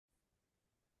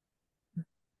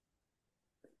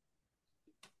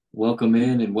Welcome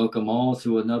in and welcome all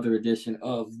to another edition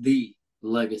of the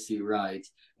Legacy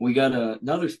Rides. We got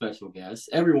another special guest.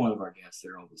 Every one of our guests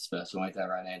are always special, ain't that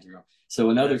right, Andrew? So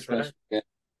another That's right. special guest.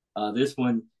 This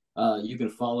one, you can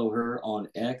follow her on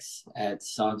X at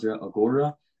Sonja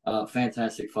Agora.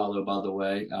 Fantastic follow, by the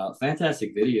way.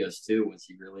 Fantastic videos too when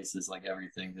she releases like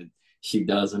everything that she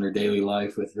does in her daily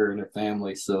life with her and her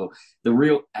family. So the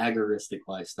real agoristic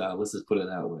lifestyle. Let's just put it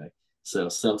that way. So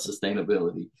self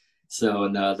sustainability. So,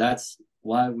 and that's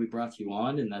why we brought you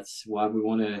on, and that's why we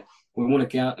want to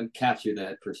capture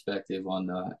that perspective on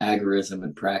agorism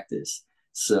and practice.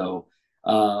 So,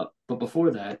 but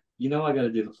before that, I got to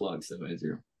do the plugs, though,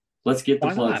 Andrew. Let's get the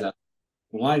Why plugs not? out.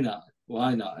 Why not?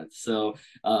 Why not? So,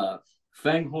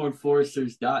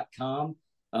 fanghornforesters.com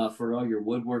for all your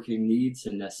woodworking needs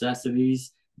and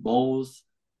necessities, bowls,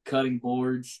 cutting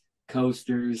boards,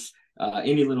 coasters,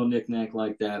 any little knickknack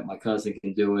like that. My cousin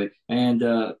can do it. And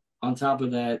on top of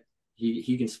that,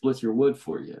 he can split your wood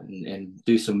for you and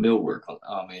do some mill work.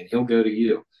 I mean, he'll go to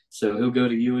you. So he'll go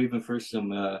to you even for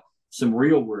some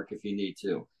real work if you need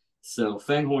to. So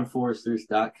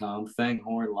fanghornforesters.com,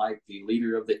 Fanghorn like the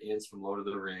leader of the Ents from Lord of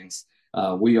the Rings.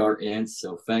 We are Ents,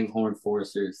 so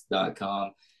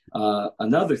fanghornforesters.com.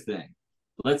 Another thing,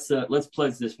 let's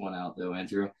pledge this one out though,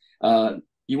 Andrew.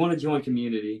 You want to join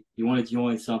community, you want to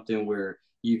join something where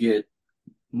you get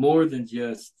more than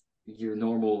just your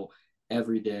normal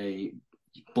everyday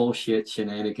bullshit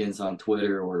shenanigans on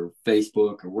Twitter or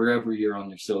Facebook or wherever you're on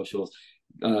your socials.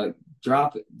 Uh,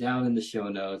 Drop it down in the show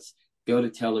notes. Go to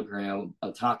Telegram,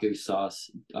 a taco sauce.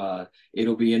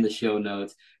 It'll be in the show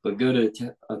notes. But go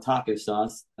to a taco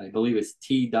sauce. I believe it's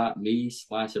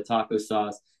t.me/a taco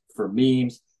sauce for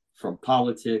memes, from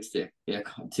politics to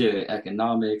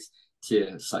economics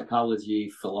to psychology,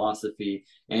 philosophy,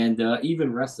 and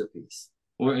even recipes.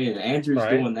 Andrew's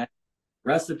Right. doing that.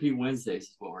 Recipe Wednesdays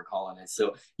is what we're calling it.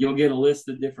 So you'll get a list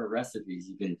of different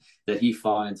recipes that he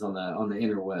finds on the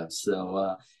interwebs.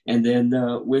 So and then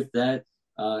with that,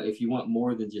 if you want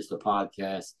more than just a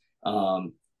podcast,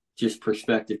 just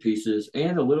perspective pieces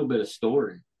and a little bit of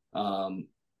story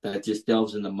that just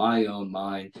delves into my own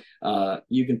mind,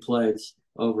 you can pledge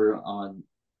over on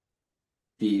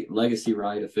the Legacy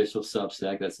Right official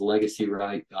Substack. That's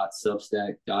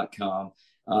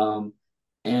legacyright.substack.com.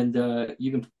 And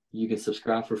you can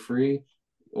subscribe for free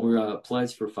or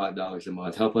pledge for $5 a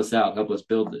month. Help us out. Help us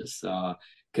build this.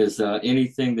 Because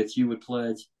anything that you would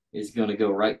pledge is going to go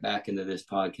right back into this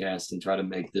podcast and try to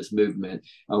make this movement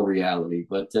a reality.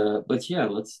 But yeah,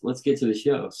 let's get to the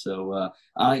show. So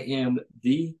I am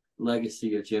the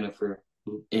legacy of Jennifer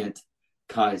Ent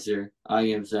Kaiser. I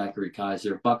am Zachary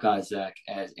Kaiser, Buckeye Zach,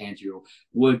 as Andrew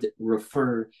would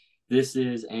refer. This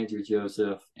is Andrew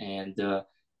Joseph, and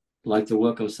like to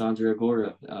welcome Sandra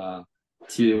Agora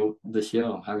to the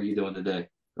show. How are you doing today?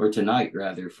 Or tonight,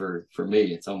 rather, for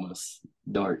me. It's almost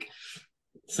dark.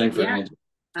 Same for Yeah, Andrew.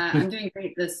 I'm doing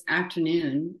great this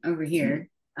afternoon over here.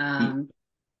 I'm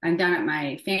down at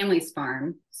my family's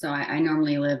farm. So I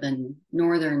normally live in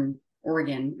northern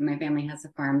Oregon. My family has a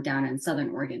farm down in southern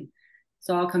Oregon.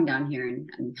 So I'll come down here and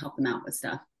help them out with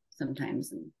stuff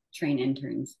sometimes and train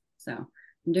interns. So I'm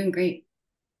doing great.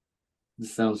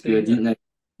 Sounds Very good. good.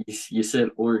 You said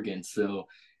Oregon, so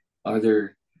are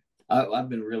there? I've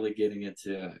been really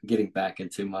getting back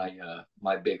into my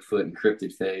Bigfoot and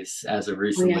cryptid phase as of Oh,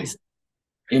 recently. yeah.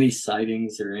 Any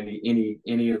sightings or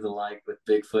any of the like with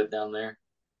Bigfoot down there?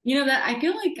 That I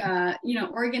feel like,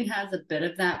 Oregon has a bit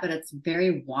of that, but it's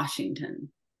very Washington.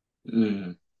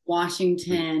 Mm.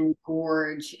 Washington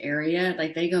Gorge area.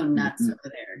 Like they go nuts Mm-hmm. over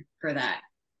there for that.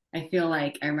 I feel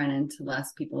like I run into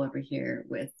less people over here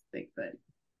with Bigfoot.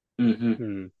 Mm-hmm.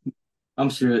 Hmm. I'm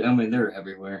sure. I mean, they're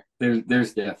everywhere. They're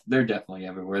definitely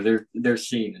everywhere. They're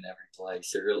seen in every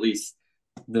place, or at least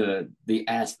the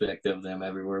aspect of them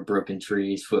everywhere. Broken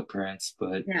trees, footprints.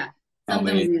 But Yeah. I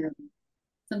Something mean, weird.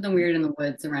 Something weird in the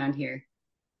woods around here.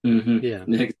 Yeah.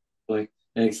 exactly,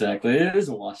 exactly. It is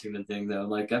a Washington thing, though.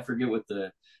 Like I forget what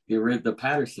the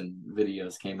Patterson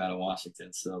videos came out of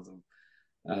Washington. So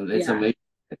it's Yeah. amazing.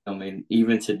 I mean,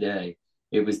 even today,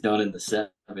 it was done in the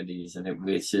 '70s, and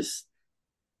it's just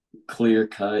clear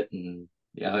cut, and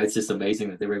it's just amazing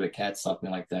that they were able to catch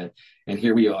something like that. And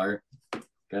here we are,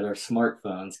 got our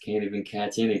smartphones, can't even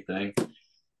catch anything.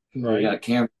 We Right. got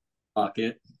camera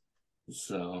pocket,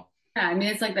 so Yeah. I mean,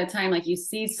 it's like that time, like you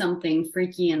see something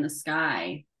freaky in the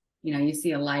sky. You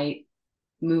see a light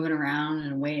moving around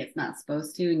in a way it's not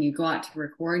supposed to, and you go out to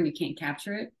record and you can't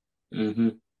capture it. mm-hmm.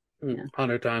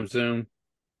 100 times zoom.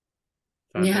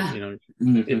 Something, Yeah. it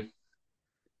Mm-hmm.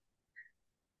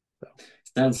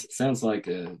 Sounds like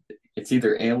it's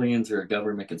either aliens or a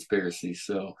government conspiracy.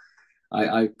 So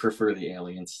I prefer the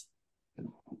aliens.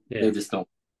 Yeah. They just don't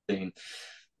seem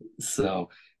so.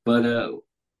 But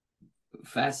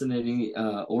fascinating.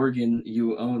 Oregon,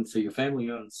 you own, so your family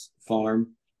owns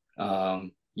farm.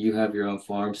 You have your own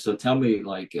farm. So tell me,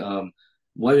 like,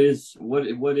 what is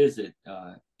it?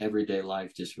 Everyday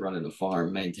life, just running a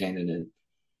farm, maintaining it.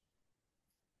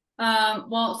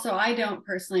 Well, so I don't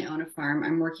personally own a farm.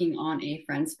 I'm working on a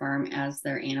friend's farm as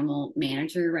their animal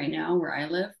manager right now where I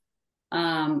live.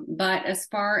 But as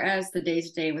far as the day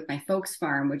to day with my folks'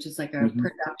 farm, which is like a Mm-hmm.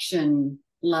 production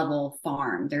level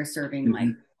farm, they're serving like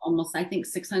Mm-hmm. almost, I think,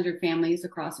 600 families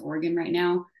across Oregon right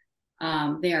now.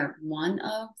 They are one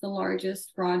of the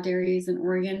largest raw dairies in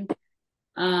Oregon.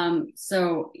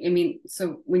 So, I mean,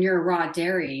 so when you're a raw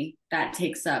dairy, that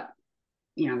takes up,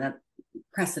 that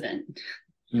precedent.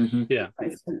 Mm-hmm. Yeah.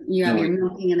 You have No, your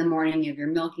milking in the morning, you have your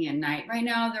milking at night. Right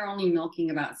now, they're only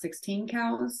milking about 16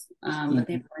 cows, but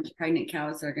they have a bunch of pregnant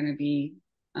cows that are going to be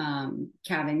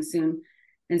calving soon,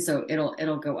 and so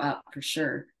it'll go up for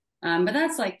sure. But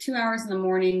that's like 2 hours in the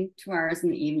morning, 2 hours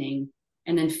in the evening,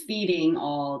 and then feeding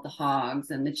all the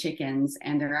hogs and the chickens.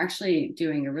 And they're actually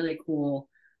doing a really cool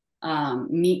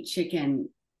meat chicken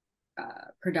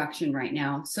production right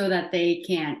now, so that they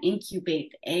can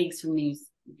incubate the eggs from these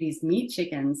meat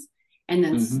chickens and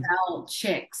then mm-hmm. sell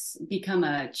chicks, become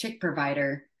a chick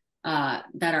provider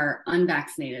that are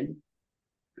unvaccinated,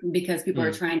 because people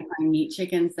are trying to find meat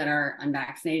chickens that are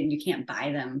unvaccinated and you can't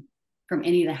buy them from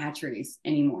any of the hatcheries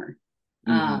anymore.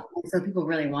 So people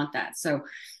really want that. So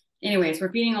anyways,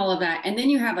 we're feeding all of that. And then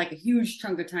you have like a huge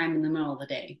chunk of time in the middle of the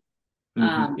day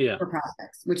Yeah. for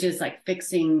projects, which is like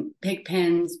fixing pig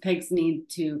pens. Pigs need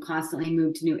to constantly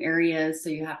move to new areas, so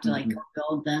you have to like go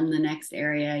build them the next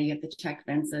area. You have to check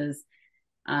fences.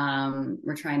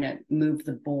 We're trying to move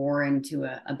the boar into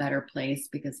a better place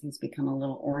because he's become a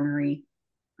little ornery.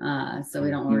 So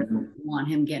we don't really want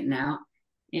him getting out.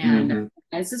 And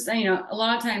it's just, a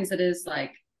lot of times it is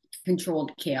like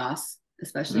controlled chaos,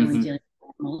 especially when dealing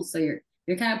with animals. So you're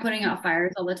kind of putting out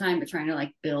fires all the time, but trying to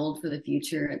like build for the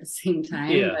future at the same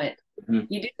time. Yeah. But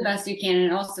you do the best you can, and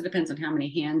it also depends on how many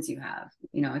hands you have.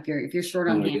 If you're short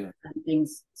on hands,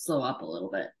 things slow up a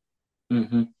little bit.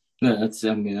 No, that's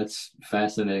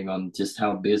fascinating on just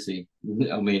how busy.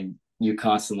 I mean, you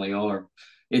constantly are.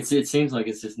 It seems like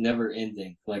it's just never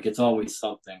ending. Like it's always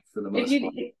something for the most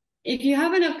part. If you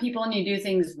have enough people and you do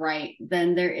things right,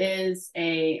 then there is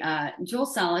Joel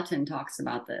Salatin talks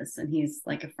about this, and he's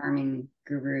like a farming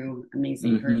guru,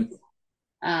 amazing person.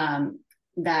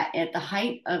 That at the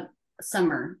height of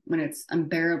summer, when it's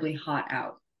unbearably hot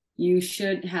out, you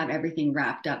should have everything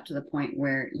wrapped up to the point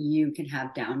where you can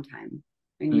have downtime.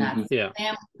 And that's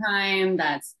family time,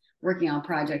 that's working on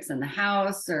projects in the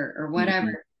house or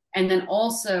whatever. And then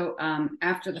also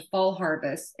after the fall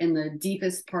harvest, in the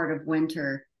deepest part of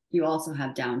winter, you also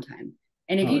have downtime.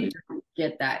 And if you don't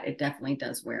get that, it definitely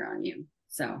does wear on you.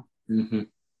 So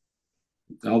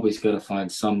always got to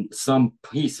find some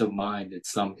peace of mind in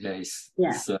some case.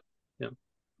 Yeah. So,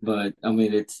 but I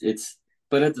mean, it's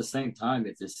but at the same time,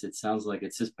 it sounds like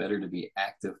it's just better to be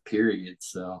active. Period.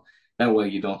 So that way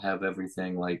you don't have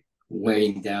everything like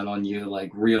weighing down on you,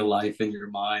 like real life in your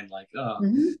mind, like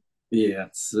yeah.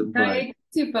 So, but I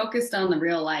too focused on the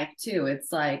real life too.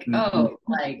 It's like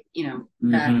that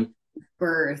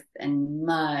birth and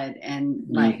mud and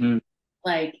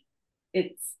like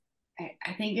it's.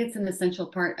 I think it's an essential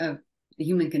part of the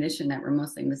human condition that we're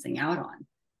mostly missing out on,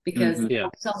 because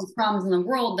there's all these problems in the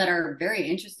world that are very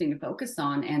interesting to focus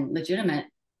on and legitimate,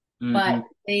 but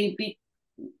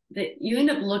that you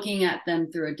end up looking at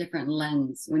them through a different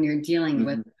lens when you're dealing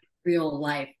with real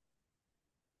life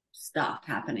stuff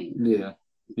happening.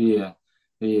 So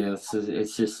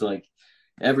it's just like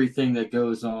everything that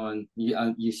goes on.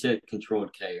 You said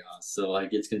controlled chaos, so like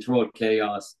it's controlled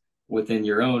chaos within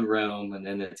your own realm, and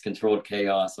then it's controlled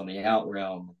chaos on the out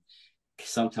realm.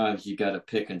 Sometimes you got to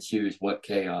pick and choose what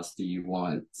chaos do you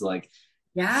want. It's like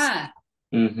that's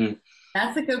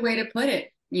a good way to put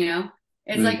it.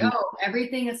 It's like, oh,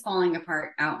 everything is falling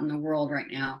apart out in the world right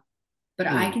now, but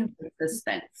I can fix this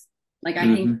fence. Like I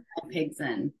can get my pigs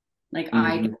in. Like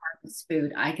I can harvest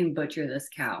food. I can butcher this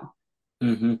cow.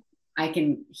 I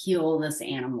can heal this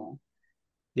animal.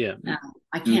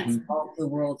 I can't solve the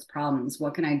world's problems.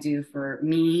 What can I do for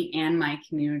me and my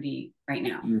community right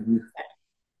now?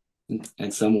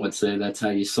 And some would say that's how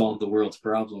you solve the world's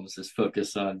problems, is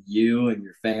focus on you and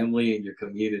your family and your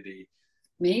community.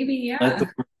 Maybe,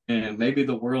 maybe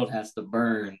the world has to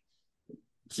burn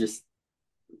just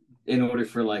in order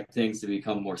for like things to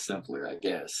become more simpler, I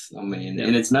guess. I mean,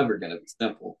 and it's never going to be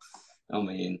simple. I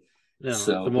mean,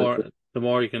 So the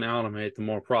more you can automate, the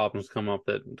more problems come up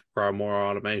that require more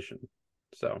automation.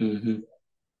 So.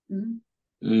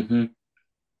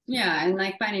 Yeah, and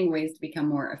like finding ways to become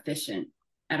more efficient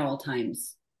at all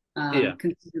times.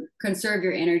 Conserve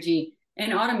your energy,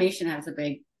 and automation has a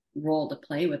big role to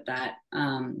play with that.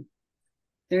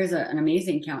 There's an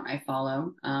amazing account I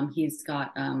follow. He's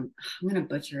got I'm gonna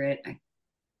butcher it.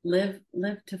 Live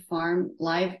to farm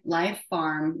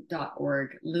livefarm.org.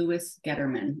 Lewis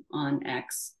Getterman on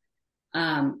X.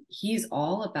 He's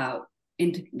all about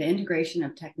the integration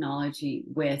of technology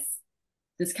with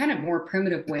this kind of more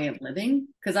primitive way of living.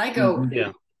 Because I go,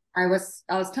 I was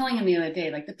telling him the other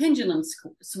day, like the pendulum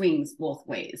swings both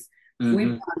ways. We've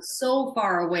gone so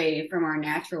far away from our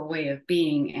natural way of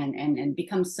being and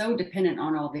become so dependent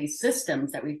on all these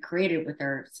systems that we've created with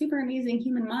our super amazing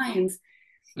human minds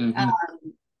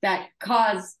that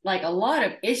cause like a lot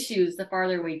of issues the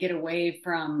farther we get away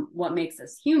from what makes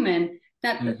us human.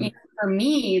 That for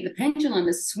me, the pendulum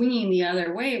is swinging the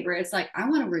other way, where it's like, I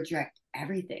want to reject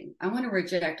everything. I want to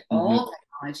reject all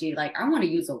technology. Like I want to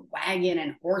use a wagon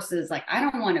and horses. Like I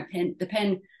don't want to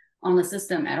depend on the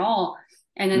system at all.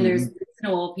 And then there's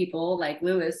reasonable people like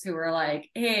Lewis who are like,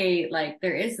 hey, like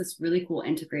there is this really cool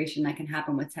integration that can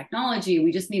happen with technology.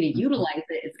 We just need to utilize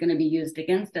it. It's going to be used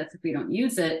against us if we don't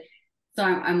use it. So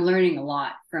I'm learning a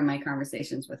lot from my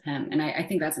conversations with him. And I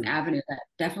think that's an avenue that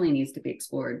definitely needs to be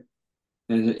explored.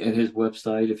 And his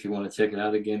website, if you want to check it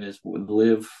out again, is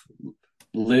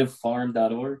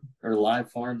livefarm.org or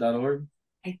livefarm.org.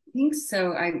 I think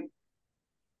so. I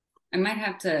might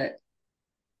have to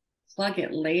plug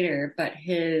it later, but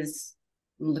I'm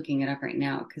looking it up right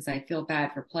now because I feel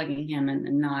bad for plugging him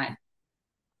and not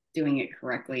doing it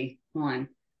correctly. Hold on.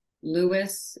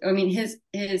 Lewis, I mean his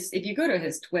if you go to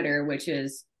his Twitter, which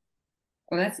is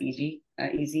that's easy,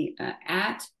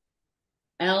 at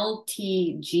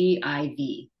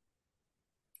LTGIV.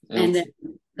 And then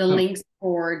the links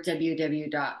for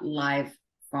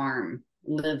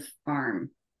www.livefarm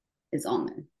is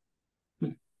on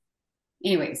there.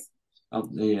 Anyways.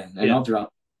 I'll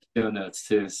drop show notes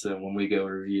too. So when we go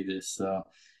review this,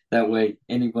 that way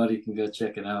anybody can go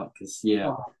check it out.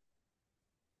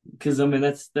 Because I mean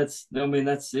that's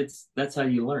how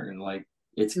you learn. Like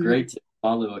it's great to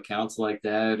follow accounts like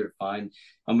that or find.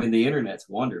 I mean the internet's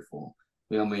wonderful.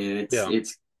 I mean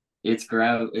it's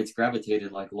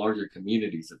gravitated like larger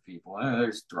communities of people.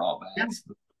 There's drawbacks.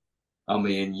 I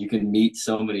mean you can meet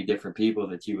so many different people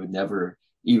that you would never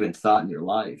even thought in your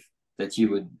life that you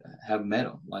would have met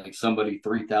them. Like somebody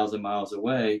 3,000 miles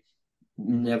away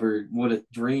never would have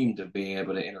dreamed of being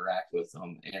able to interact with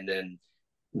them. And then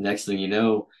next thing you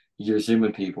know, you're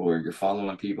Zooming people or you're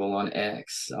following people on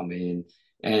X. I mean,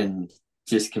 and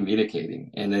just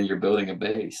communicating. And then you're building a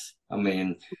base. I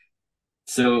mean,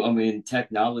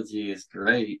 technology is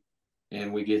great.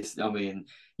 And you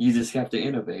just have to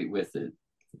innovate with it.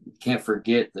 You can't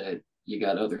forget that you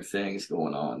got other things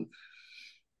going on.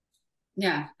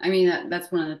 Yeah, I mean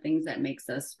that's one of the things that makes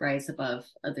us rise above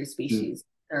other species,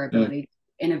 our ability to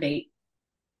innovate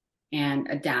and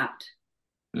adapt.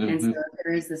 And so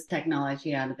there is this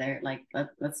technology out of there, like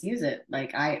let's use it.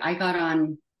 Like I got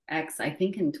on X, I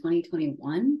think in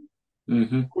 2021.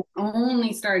 I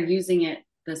only started using it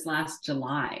this last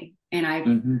July, and I've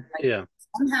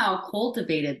somehow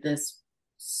cultivated this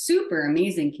super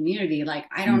amazing community. Like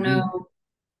I don't know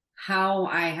how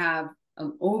I have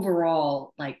an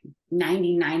overall like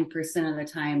 99% of the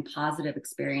time positive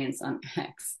experience on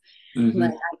X.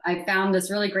 Like I found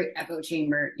this really great echo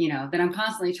chamber, that I'm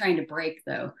constantly trying to break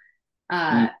though.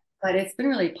 But it's been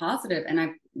really positive, and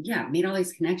I've made all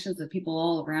these connections with people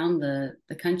all around the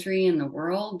country and the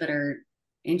world that are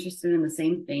interested in the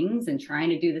same things and trying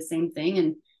to do the same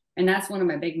thing. And that's one of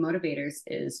my big motivators,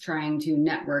 is trying to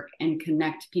network and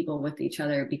connect people with each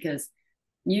other, because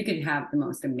you could have the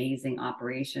most amazing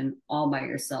operation all by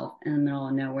yourself in the middle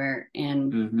of nowhere.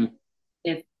 And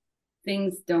if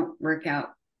things don't work out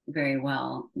very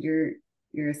well, you're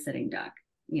a sitting duck.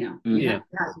 You have to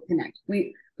connect.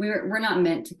 We're not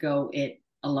meant to go it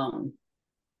alone.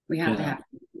 We have to have.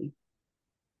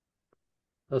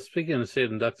 Well, speaking of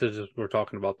sitting ducks, as we're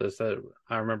talking about this, I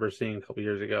remember seeing a couple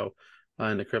years ago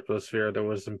in the cryptosphere, there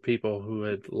was some people who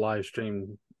had live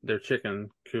streamed their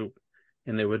chicken coop,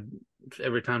 and they would,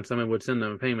 every time someone would send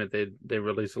them a payment, they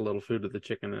release a little food to the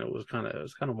chicken, and it was kind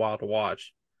of wild to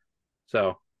watch.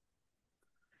 So,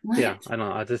 I don't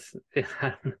know. I don't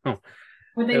know.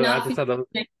 Would they not feed them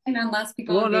unless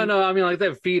people? Well, no. I mean, like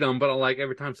they'd feed them, but like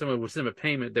every time someone would send them a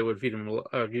payment, they would feed them,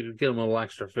 give them a little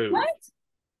extra food. What?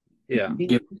 Yeah.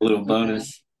 Give them a little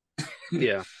bonus.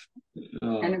 Yeah.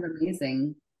 Kind of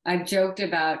amazing. I've joked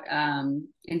about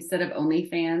instead of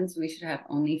OnlyFans, we should have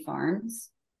Only Farms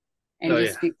and Oh yeah,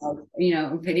 just be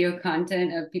like, video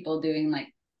content of people doing like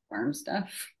farm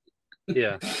stuff.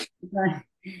 yeah, But,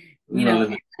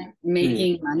 Running. Yeah.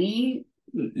 making money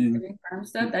Mm, doing farm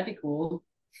stuff, that'd be cool.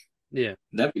 yeah,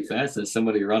 that'd be fast. There's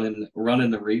somebody running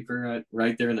the Reaper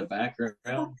right there in the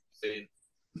background.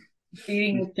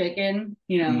 Feeding the chicken,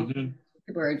 Mm-hmm.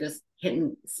 people are just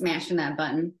smashing that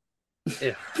button.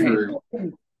 yeah.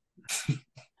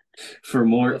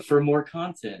 For for more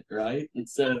content, right?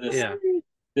 Instead of Yeah.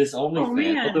 this Oh OnlyFans.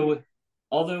 man.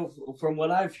 Although from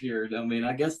what I've heard, I mean,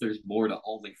 I guess there's more to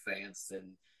OnlyFans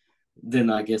than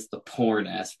I guess the porn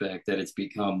aspect that it's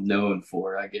become known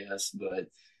for, I guess. But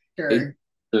it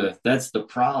Sure. that's the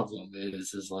problem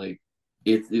is like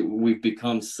we've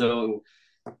become so,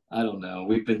 I don't know,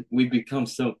 we've become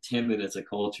so timid as a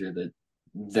culture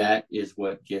that is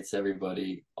what gets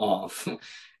everybody off.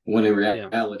 When in Yeah.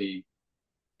 reality,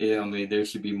 I mean, there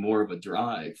should be more of a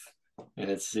drive,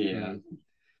 and it's yeah.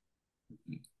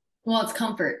 Mhm. Well, it's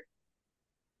comfort.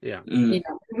 Yeah. Mm,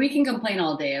 We can complain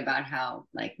all day about how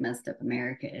like messed up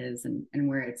America is and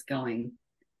where it's going.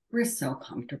 We're so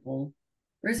comfortable.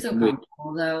 We're so we,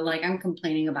 comfortable though. Like I'm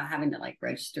complaining about having to like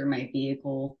register my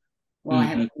vehicle while I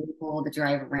have mm-hmm, a vehicle to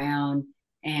drive around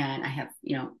and I have,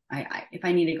 I if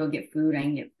I need to go get food, I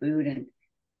can get food and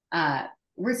uh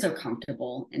we're so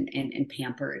comfortable and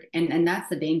pampered. And that's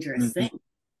the dangerous mm-hmm, thing,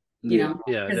 yeah.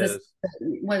 Yeah, it because this is.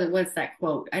 what's that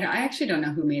quote? I actually don't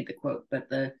know who made the quote, but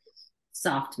the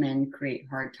soft men create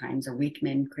hard times or weak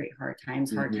men create hard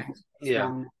Mm-hmm, times, Yeah.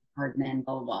 strong men, hard men,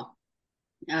 blah blah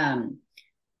blah.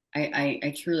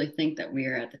 I truly think that we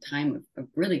are at the time of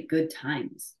really good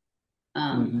times.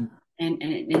 mm-hmm,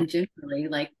 And generally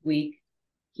like weak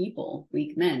people,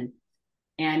 weak men.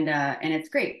 And it's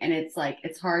great. And it's like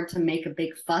it's hard to make a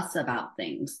big fuss about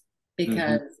things mm-hmm,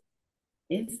 because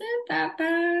is it that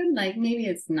bad? Like maybe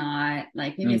it's not.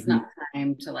 Like maybe it's mm-hmm, not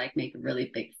time to like make a really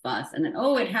big fuss. And then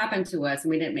oh, it happened to us and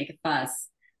we didn't make a fuss.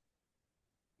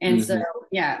 And so mm-hmm,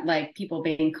 yeah, like people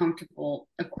being comfortable,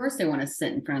 of course they want to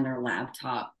sit in front of their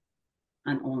laptop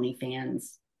on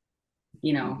OnlyFans,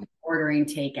 ordering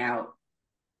takeout.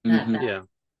 That mm-hmm. that Yeah.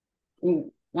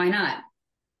 ooh, why not?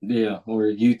 Yeah, or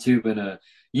YouTube and a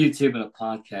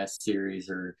podcast series,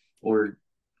 or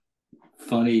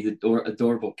funny or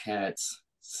adorable cats.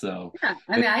 So Yeah,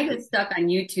 I mean, I get stuck on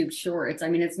YouTube Shorts. I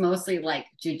mean, it's mostly like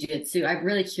jujitsu. I've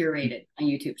really curated my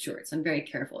YouTube Shorts. I'm very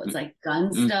careful. It's like gun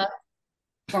mm-hmm, stuff,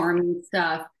 farming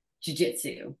stuff,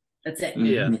 jujitsu. That's it.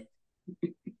 Yeah.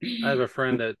 mm-hmm, I have a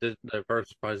friend that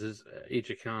diversifies each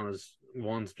account as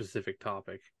one specific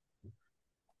topic.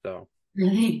 So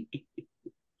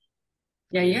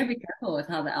Yeah, you gotta be careful with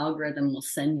how the algorithm will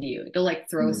send you. It'll like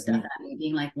throw stuff mm-hmm. at me,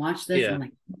 being like, "Watch this." yeah, I'm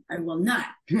like, "I will not."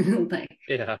 Like,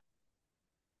 yeah,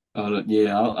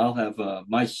 Yeah, I'll have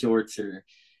my shorts are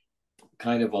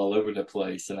kind of all over the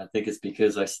place, and I think it's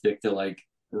because I stick to like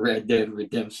Red Dead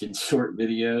Redemption short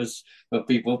videos of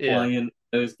people yeah, playing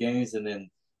those games, and then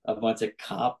a bunch of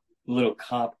little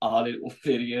cop audit I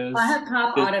videos. have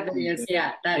top audit videos.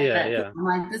 Yeah, yeah, that yeah, I'm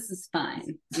like, this is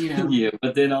fine. Yeah,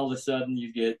 but then all of a sudden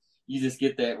you just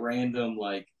get that random,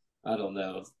 like, I don't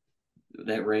know,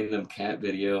 that random cat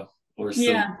video or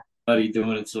Yeah, somebody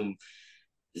doing some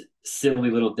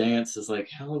silly little dance. Is like,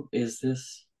 how is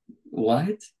this? What?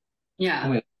 I yeah.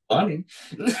 mean, funny.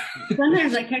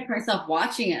 Sometimes I catch myself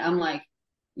watching it. I'm like,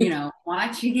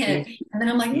 watching it, and then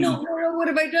I'm like, no, no, no, what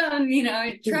have I done?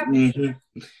 It trapped me. Mhm.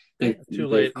 Too They've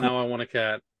late. Now I want a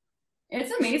cat.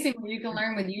 It's amazing what you can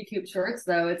learn with YouTube Shorts,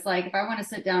 though. It's like if I want to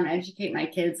sit down and educate my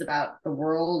kids about the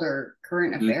world or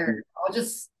current affairs, I'll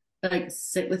just like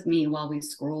sit with me while we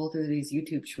scroll through these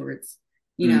YouTube Shorts.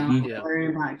 Mm-hmm. Yeah,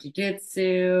 Learn about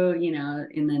jujitsu,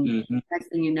 and then Mm-hmm. next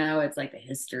thing you know, it's like the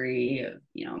history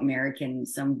of American,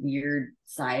 some weird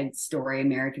side story,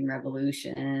 American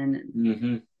Revolution.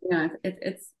 Mm-hmm.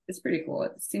 It's pretty cool.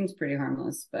 It seems pretty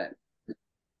harmless, but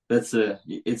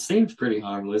It seems pretty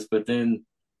harmless, but then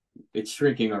it's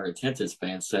shrinking our attention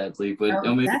span, sadly. But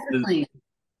oh, definitely.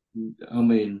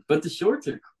 but the shorts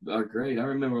are great. I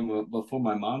remember before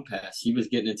my mom passed, she was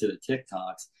getting into the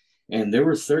TikToks, and there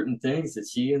were certain things that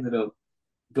she ended up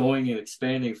going and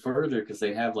expanding further because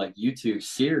they have like YouTube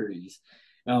series.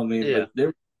 I mean, yeah,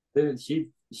 but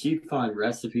she'd find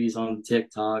recipes on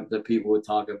TikTok that people would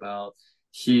talk about.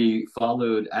 She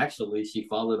followed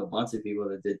a bunch of people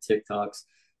that did TikToks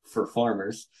for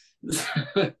farmers.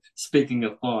 Speaking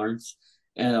of farms,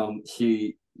 and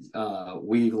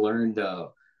we learned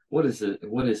what is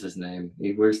his name?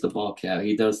 He wears the ball cap.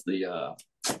 He does the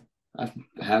I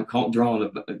have drawing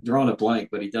a blank,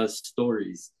 but he does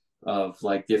stories of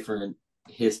like different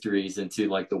histories into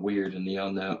like the weird and the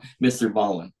unknown. Mr.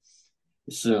 Ballin.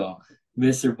 So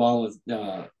Mr. Ballin's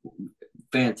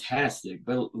fantastic,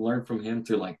 but learn from him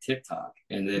through like TikTok,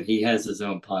 and then he has his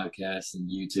own podcast and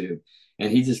YouTube,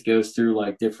 and he just goes through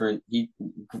like different. He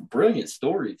brilliant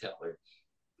storyteller,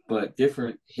 but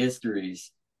different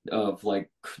histories of like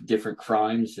different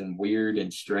crimes and weird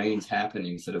and strange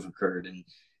happenings that have occurred in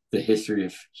the history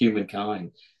of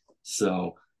humankind.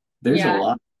 So there's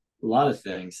a lot of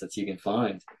things that you can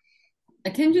find.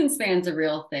 Attention span's a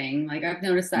real thing. Like I've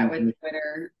noticed that with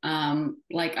Twitter.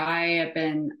 Like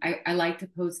I like to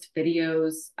post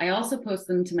videos. I also post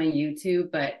them to my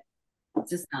YouTube, but it's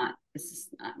just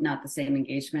not the same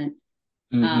engagement.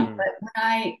 But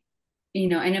when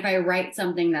and if I write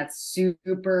something that's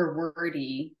super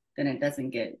wordy, then it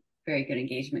doesn't get very good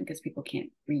engagement because people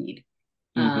can't read.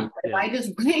 But if I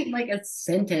just write like a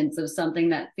sentence of something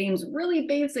that seems really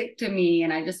basic to me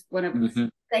and I just want to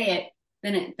say it,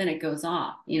 then it goes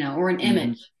off, or an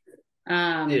image.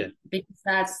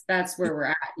 Because that's where we're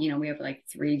at. We have like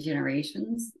 3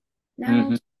 generations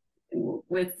now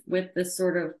with this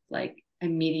sort of like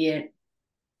immediate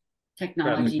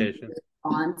technology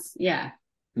response. Yeah.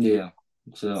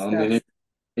 So I mean,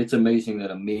 it's amazing that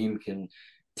a meme can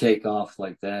take off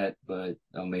like that, but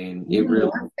I mean, it really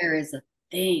warfare is a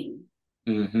thing.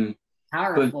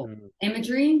 Powerful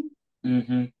imagery.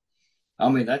 I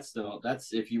mean, that's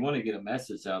if you want to get a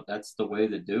message out, that's the way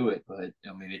to do it. But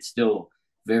I mean, it's still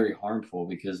very harmful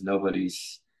because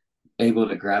nobody's able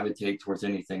to gravitate towards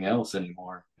anything else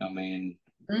anymore. I mean,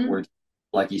 we're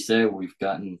like you said, we've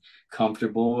gotten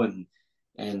comfortable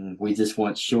and we just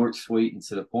want short, sweet, and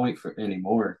to the point for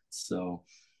anymore. So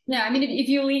yeah, I mean, if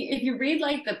you read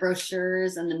like the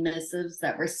brochures and the missives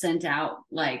that were sent out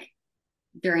like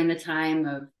during the time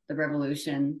of the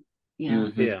revolution,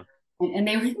 and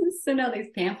they would send out these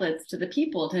pamphlets to the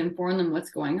people to inform them what's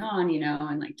going on,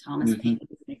 and like Thomas Paine,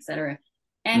 et cetera.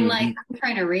 And like I'm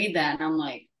trying to read that, and I'm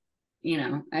like,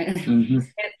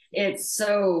 it's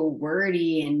so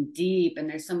wordy and deep, and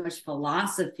there's so much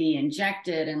philosophy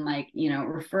injected, and like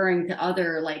referring to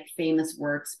other like famous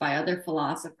works by other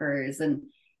philosophers, and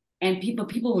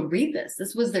people would read this.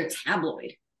 This was their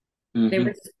tabloid. They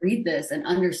would just read this and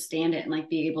understand it and like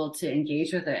be able to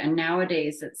engage with it. And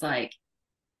nowadays it's like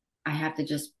I have to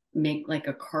just make like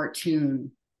a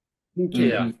cartoon.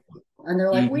 And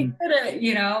they're like, we did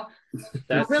it,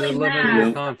 That's really the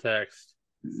limited context.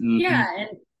 Yeah.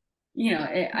 And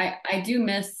I do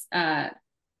miss I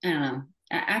don't know,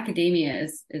 academia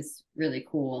is really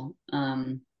cool.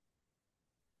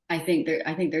 I think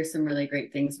there's some really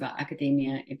great things about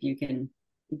academia if you can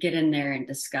get in there and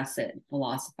discuss it,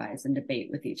 philosophize and debate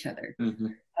with each other.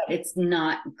 But it's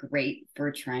not great for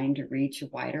trying to reach a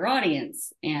wider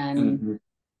audience. And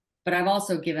but I've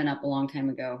also given up a long time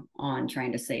ago on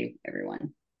trying to save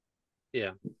everyone.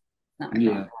 Yeah. It's not my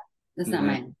problem. That's not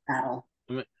my battle.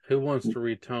 I mean, who wants to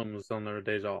read tomes on their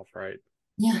days off, right?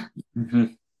 Yeah.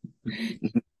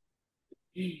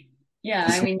 Yeah,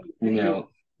 I mean,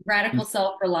 radical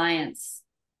self-reliance,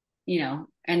 and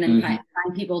then find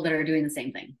people that are doing the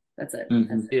same thing. That's it.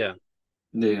 That's it.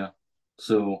 Yeah.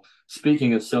 So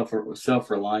speaking of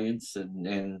self-reliance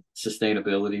and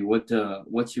sustainability,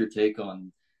 what's your take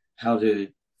on how to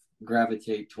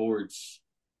gravitate towards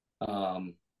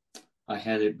I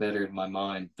had it better in my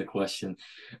mind, the question.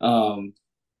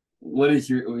 What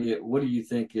do you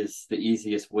think is the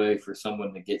easiest way for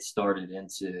someone to get started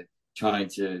into trying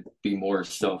to be more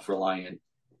self-reliant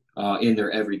in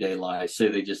their everyday life? Say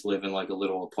they just live in like a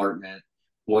little apartment.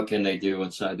 What can they do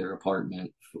inside their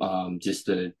apartment just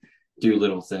to do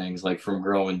little things like from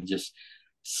growing just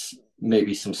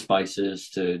maybe some spices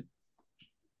to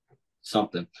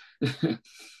something?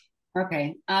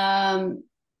 Okay.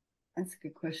 That's a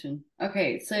good question.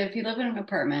 Okay. So if you live in an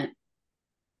apartment,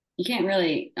 you can't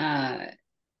really, so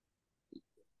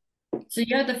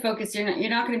you have to focus. You're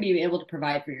not going to be able to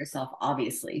provide for yourself,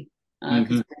 obviously, because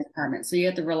you're in an apartment. So you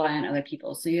have to rely on other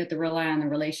people. So you have to rely on the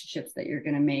relationships that you're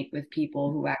going to make with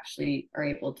people who actually are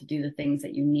able to do the things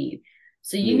that you need.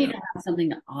 So you need to have something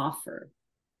to offer.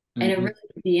 And it really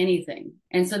could be anything.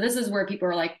 And so this is where people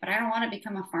are like, but I don't want to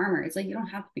become a farmer. It's like, you don't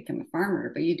have to become a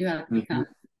farmer, but you do have to become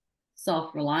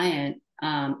self-reliant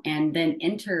and then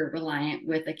inter-reliant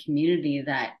with a community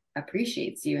that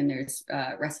appreciates you and there's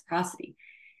reciprocity.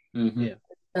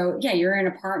 So yeah, you're in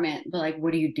an apartment, but like,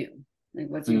 what do you do? Like,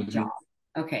 what's your job?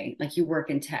 Okay, like you work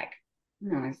in tech.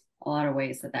 There's a lot of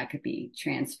ways that could be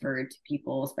transferred to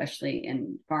people, especially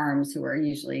in farms who are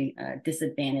usually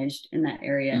disadvantaged in that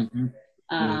area.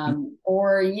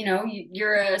 Or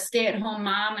you're a stay-at-home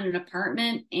mom in an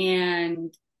apartment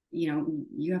and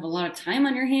you have a lot of time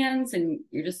on your hands and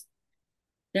you're just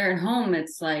there at home.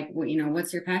 It's like,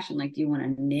 what's your passion? Like, do you want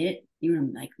to knit? You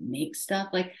want to like make stuff?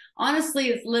 Like, honestly,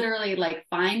 it's literally like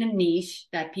find a niche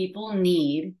that people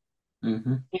need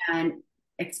and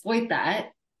exploit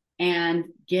that and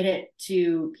get it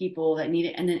to people that need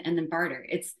it, and then barter.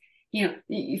 It's,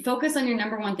 you focus on your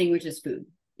number one thing, which is food.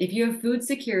 If you have food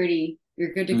security,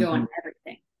 you're good to go on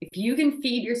everything. If you can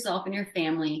feed yourself and your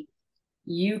family,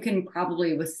 you can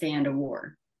probably withstand a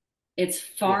war. It's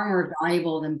far more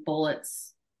valuable than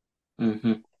bullets,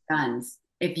 guns.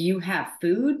 If you have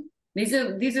food, these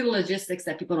are the logistics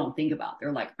that people don't think about.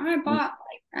 They're like, I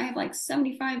have like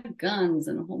 75 guns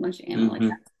and a whole bunch of ammo. Like,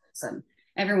 that's awesome.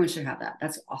 Everyone should have that.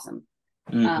 That's awesome.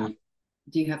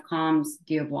 Do you have comms?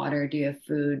 Do you have water? Do you have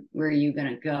food? Where are you going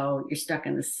to go? You're stuck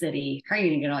in the city. How are you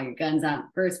going to get all your guns out in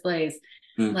the first place?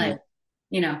 Like,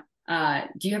 do you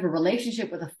have a relationship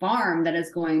with a farm that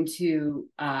is going to,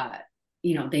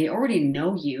 they already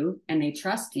know you and they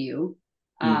trust you.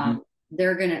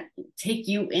 They're going to take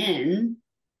you in,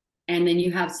 and then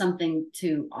you have something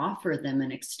to offer them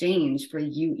in exchange for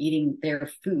you eating their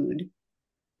food.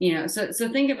 So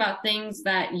think about things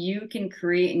that you can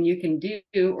create and you can do,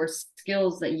 or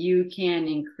skills that you can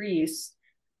increase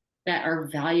that are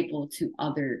valuable to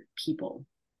other people.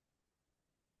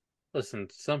 Listen,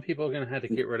 some people are going to have to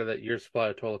get rid of that year's supply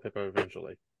of toilet paper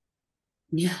eventually.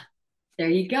 Yeah, there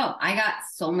you go. I got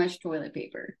so much toilet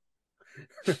paper.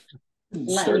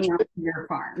 Let me know your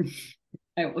farm.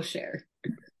 I will share.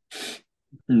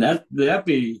 That'd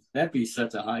be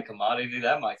such a high commodity.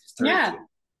 That might just turn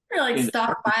or like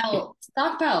stockpile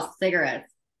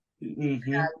cigarettes. Like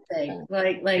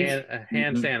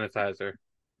hand sanitizer.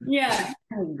 Yeah,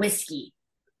 whiskey.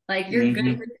 Like, you're good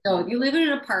to go. If you live in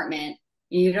an apartment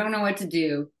and you don't know what to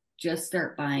do, just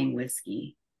start buying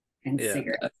whiskey and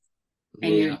cigarettes.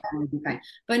 And you're going to be fine.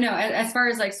 But no, as far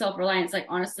as like self-reliance, like,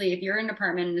 honestly, if you're in an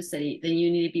apartment in the city, then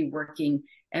you need to be working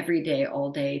every day,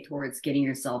 all day, towards getting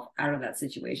yourself out of that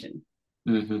situation.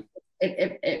 And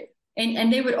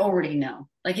they would already know.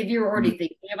 Like, if you're already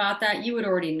thinking about that, you would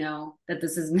already know that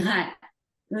this is not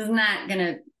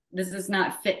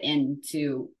fit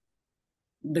into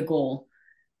the goal.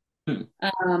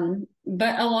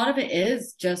 But a lot of it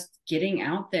is just getting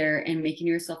out there and making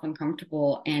yourself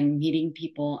uncomfortable and meeting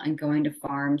people and going to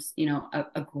farms.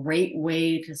 A great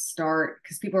way to start,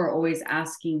 because people are always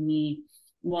asking me,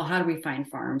 well, how do we find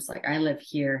farms? Like, I live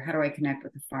here. How do I connect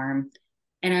with a farm?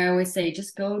 And I always say,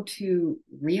 just go to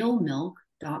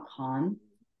realmilk.com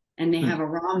and they have a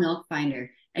raw milk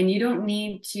finder. And you don't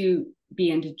need to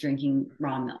be into drinking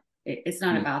raw milk. It's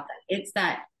not about that. It's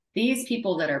that these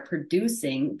people that are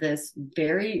producing this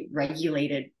very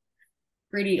regulated,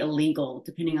 pretty illegal,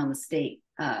 depending on the state,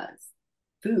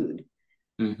 food,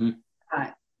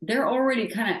 they're already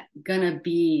kind of going to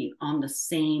be on the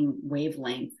same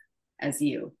wavelength as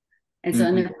you. And so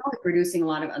and they're probably producing a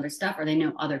lot of other stuff, or they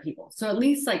know other people. So at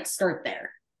least like start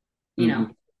there,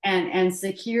 and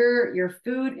secure your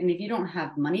food. And if you don't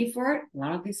have money for it, a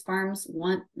lot of these farms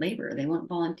want labor. They want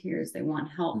volunteers. They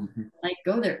want help. Like,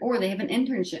 go there. Or they have an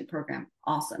internship program.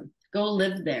 Awesome. Go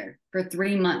live there for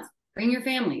 3 months. Bring your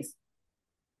families.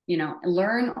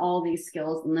 Learn all these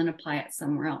skills and then apply it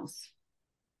somewhere else.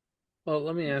 Well,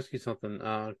 let me ask you something.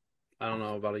 I don't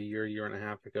know, about a year and a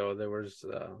half ago, there was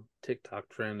a TikTok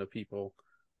trend of people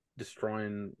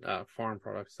destroying farm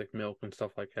products like milk and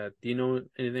stuff like that. Do you know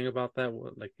anything about that?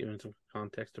 Like, giving some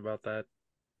context about that?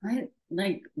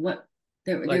 Like what?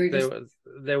 They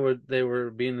were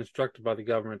being instructed by the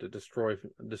government to destroy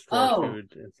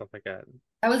food and stuff like that.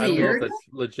 That was a year ago? That's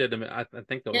legitimate. I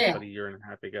think that was about a year and a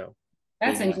half ago.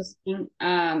 That's interesting.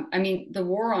 I mean, the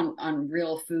war on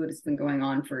real food has been going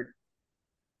on for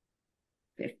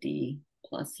 50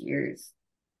 plus years.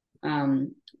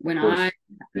 When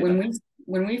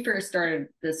we first started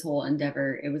this whole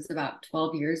endeavor, it was about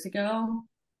 12 years ago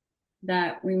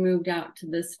that we moved out to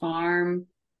this farm.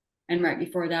 And right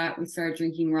before that, we started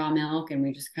drinking raw milk, and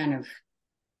we just kind of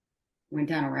went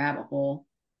down a rabbit hole.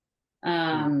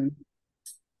 And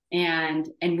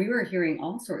we were hearing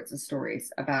all sorts of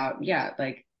stories about,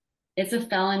 like, it's a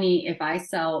felony if I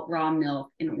sell raw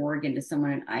milk in Oregon to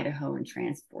someone in Idaho and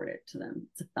transport it to them.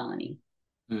 It's a felony.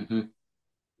 And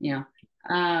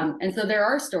so there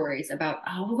are stories about,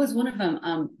 what was one of them?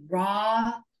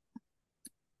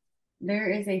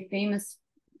 There's a famous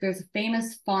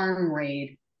farm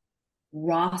raid,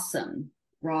 Rawsome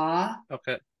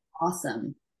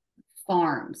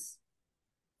Farms.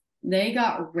 They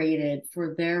got raided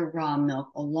for their raw milk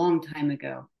a long time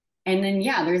ago. And then,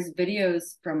 there's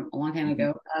videos from a long time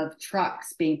ago of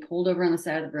trucks being pulled over on the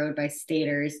side of the road by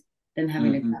staters them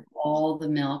having to grab all the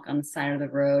milk on the side of the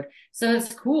road. So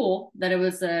it's cool that it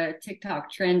was a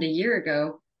TikTok trend a year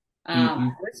ago.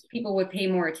 I wish people would pay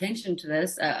more attention to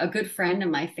this. A good friend of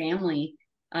my family,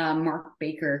 Mark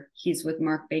Baker, he's with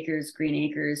Mark Baker's Green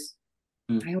Acres.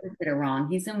 I always get it wrong.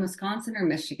 He's in Wisconsin or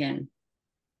Michigan.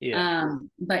 Yeah.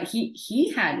 But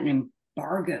he had an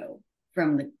embargo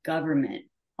from the government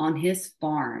on his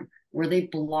farm where they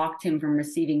blocked him from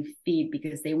receiving feed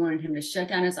because they wanted him to shut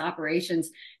down his operations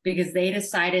because they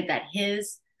decided that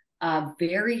his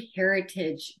very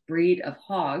heritage breed of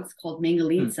hogs called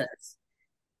Mangalitsa's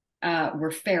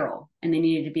were feral and they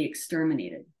needed to be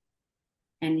exterminated.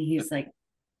 And he's like,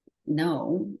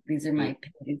 no, these are my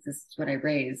pigs. This is what I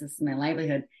raise. This is my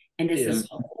livelihood. And it's this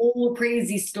whole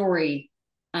crazy story.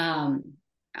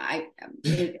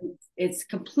 It's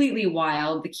completely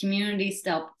wild. The community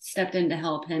stepped in to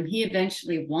help him. He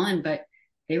eventually won, but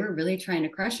they were really trying to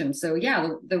crush him. So yeah,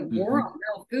 the war on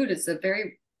real food is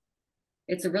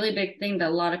it's a really big thing that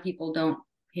a lot of people don't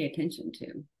pay attention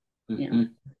to. Yeah,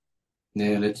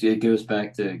 and it goes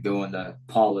back to going to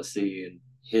policy and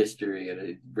history, and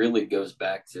it really goes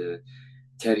back to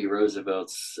Teddy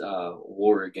Roosevelt's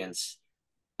war against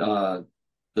the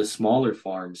smaller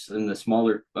farms and the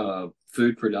smaller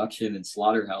food production and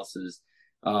slaughterhouses,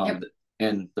 and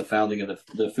the founding of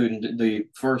the food and the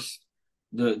first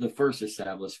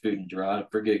established Food and Drug. I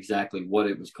forget exactly what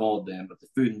it was called then, but the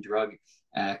Food and Drug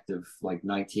Act of like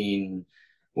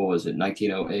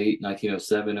 1908,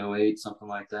 1907, 08, something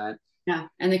like that. Yeah,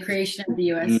 and the creation of the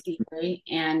USDA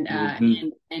and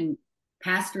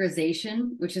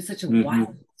pasteurization, which is such a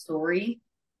wild story.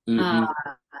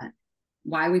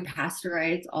 Why we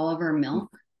pasteurize all of our milk,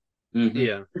 which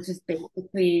is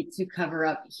basically to cover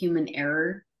up human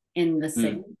error in the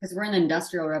city, because we're in the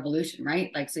Industrial Revolution,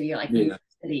 right? Like, so you're like the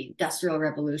Industrial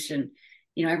Revolution,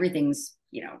 everything's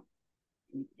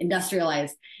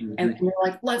industrialized, and we're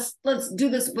like, let's do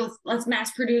this. Let's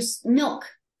mass produce milk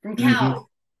from cows.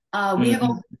 We have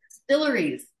all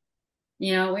distilleries, we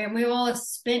have all this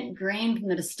spent grain from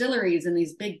the distilleries in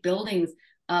these big buildings.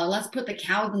 Let's put the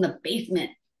cows in the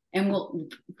basement. And we'll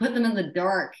put them in the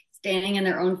dark, standing in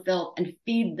their own filth, and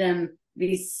feed them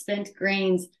these spent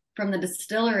grains from the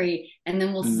distillery. And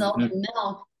then we'll sell the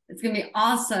milk. It's going to be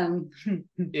awesome.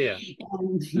 Yeah.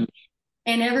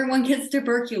 And everyone gets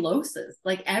tuberculosis.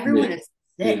 Like, everyone is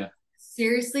sick. Yeah.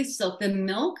 Seriously. So the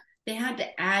milk, they had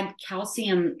to add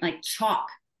calcium, like chalk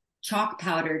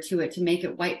powder to it to make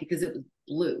it white because it was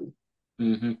blue.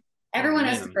 Everyone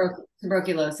has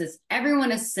tuberculosis.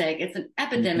 Everyone is sick. It's an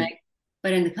epidemic.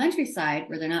 But in the countryside,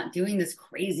 where they're not doing this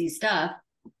crazy stuff,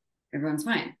 everyone's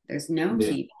fine. There's no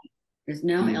TB. There's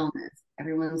no illness.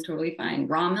 Everyone's totally fine.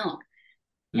 Raw milk.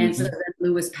 And so then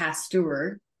Louis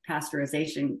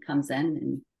pasteurization comes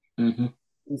in, and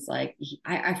he's like,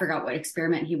 I forgot what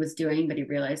experiment he was doing, but he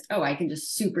realized, I can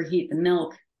just superheat the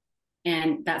milk,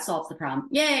 and that solves the problem.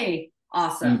 Yay!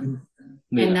 Awesome.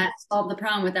 And that solved the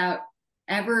problem without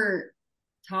ever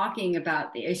talking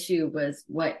about the issue was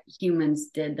what humans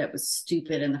did that was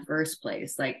stupid in the first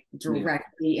place, like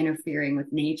directly interfering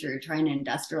with nature, trying to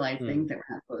industrialize things that we're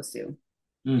not supposed to.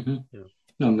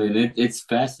 I mean, it's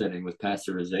fascinating with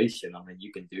pasteurization. I mean,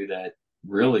 you can do that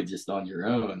really just on your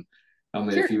own. I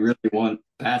mean, if you really want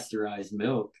pasteurized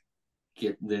milk,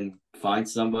 find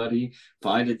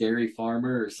a dairy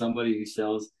farmer or somebody who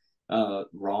sells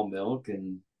raw milk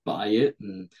and buy it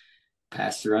and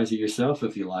pasteurize it yourself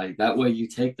if you like. That way you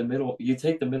take the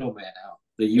middleman out,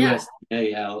 the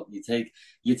USDA out. You take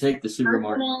the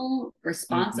supermarket. Personal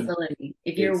responsibility.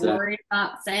 If you're worried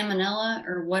about salmonella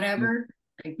or whatever,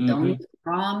 don't eat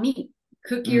raw meat.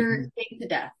 Cook your steak to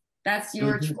death. That's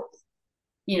your choice.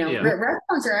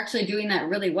 Restaurants are actually doing that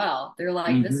really well. They're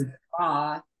like, this is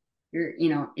raw.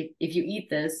 If you eat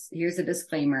this, here's a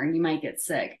disclaimer, you might get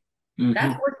sick.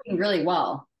 That's working really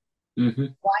well.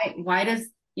 Why does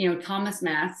Thomas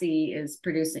Massey is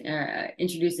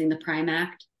introducing the Prime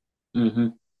Act,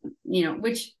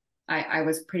 which I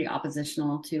was pretty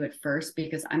oppositional to at first,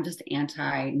 because I'm just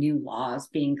anti new laws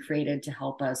being created to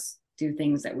help us do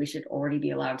things that we should already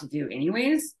be allowed to do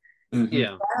anyways.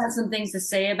 I have some things to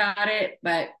say about it,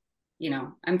 but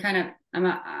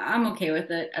I'm okay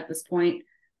with it at this point.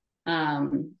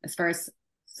 As far as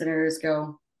senators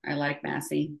go, I like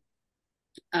Massey.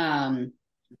 But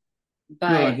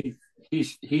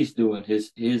he's doing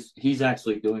he's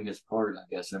actually doing his part, I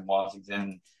guess, in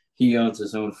Washington. He owns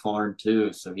his own farm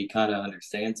too, so he kind of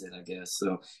understands it, I guess.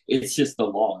 So it's just the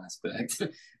law aspect.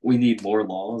 We need more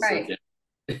laws. Right. Okay.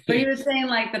 But he was saying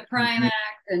like the Prime Act,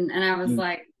 and I was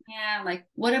like, like,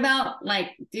 what about, like,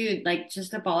 dude, like,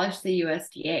 just abolish the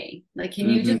USDA? Like, can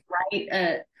you just write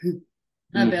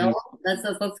a bill that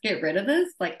says let's get rid of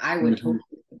this, like I would totally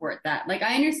support that. Like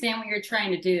I understand what you're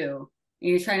trying to do.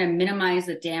 You're trying to minimize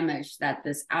the damage that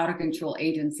this out of control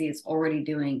agency is already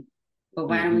doing. But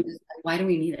why do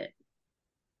we need it?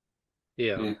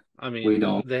 Yeah. I We mean,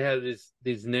 don't. they have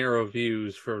these narrow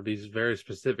views for these very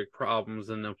specific problems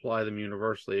and apply them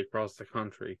universally across the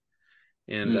country.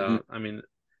 And I mean,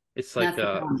 it's like That's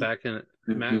the problem.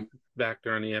 back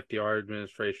during the FDR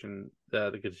administration,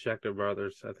 the Gacheta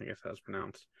brothers, I think it's how it's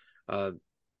pronounced,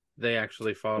 they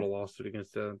actually filed a lawsuit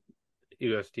against the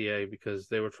USDA because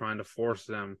they were trying to force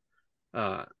them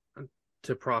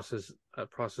to process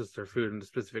their food in a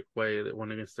specific way that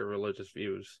went against their religious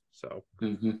views. So,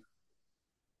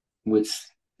 which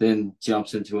then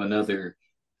jumps into another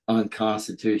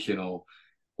unconstitutional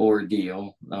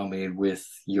ordeal. I mean, with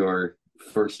your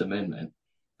First Amendment.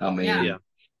 I mean, yeah.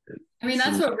 I mean,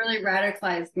 that's what really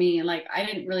radicalized me. Like, I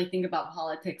didn't really think about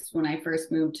politics when I first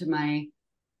moved to when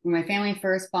my family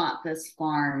first bought this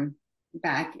farm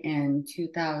back in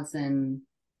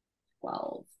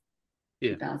 2012,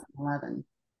 2011.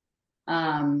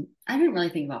 I didn't really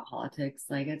think about politics.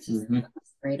 Like, it's just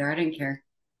radar. I didn't care.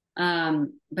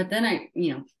 But then I,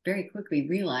 very quickly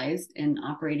realized in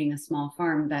operating a small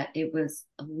farm that it was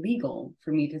illegal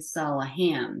for me to sell a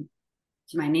ham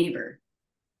to my neighbor.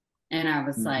 And I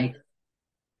was like,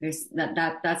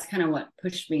 that's kind of what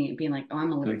pushed me being like, oh,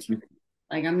 I'm a libertarian.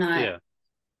 Like I'm not,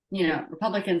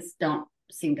 Republicans don't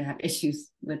seem to have issues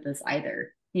with this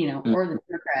either, or the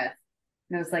Democrats.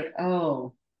 And I was like,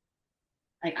 oh,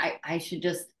 like I should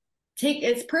just take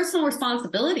it's personal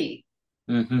responsibility.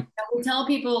 We tell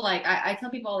people, like I tell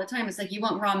people all the time, it's like, you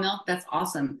want raw milk? That's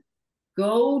awesome.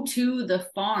 Go to the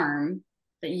farm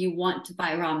that you want to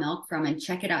buy raw milk from and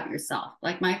check it out yourself.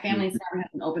 Like my family's farm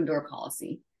has an open door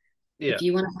policy. Yeah. If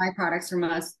you want to buy products from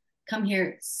us, come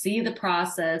here, see the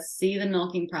process, see the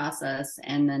milking process,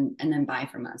 and then buy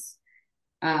from us.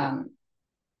 Why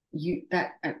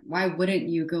wouldn't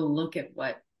you go look at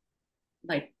what,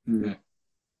 like,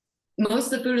 most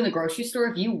of the food in the grocery store,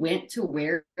 if you went to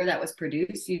where that was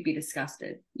produced, you'd be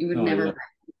disgusted. You would never. Yeah.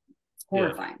 It's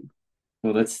horrifying. Yeah.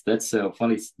 Well, that's so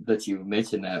funny that you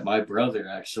mentioned that. My brother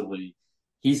actually,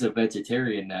 he's a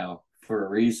vegetarian now for a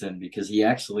reason, because he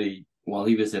actually, while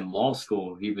he was in law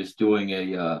school, he was doing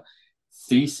a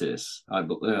thesis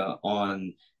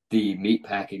on the meat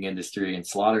packing industry and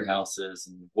slaughterhouses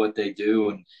and what they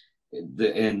do,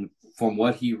 and from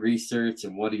what he researched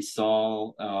and what he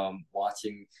saw,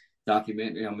 watching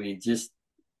documentary, I mean, just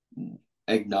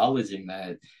acknowledging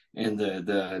that, and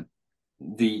the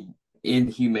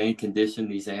inhumane condition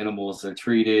these animals are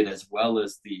treated, as well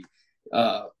as the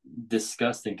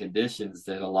disgusting conditions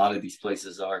that a lot of these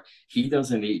places are. He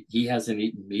hasn't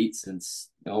eaten meat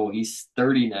since, he's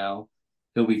 30 now.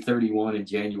 He'll be 31 in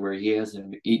January. He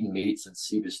hasn't eaten meat since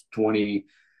he was 21.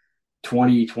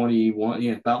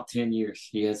 Yeah, about 10 years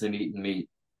he hasn't eaten meat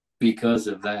because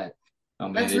of that. I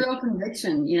mean, that's real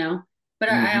conviction, but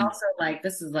I also, like,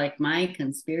 this is like my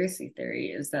conspiracy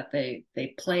theory, is that they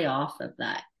play off of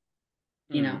that.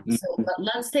 So but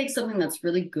let's take something that's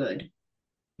really good,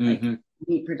 like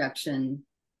meat production,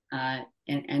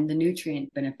 and the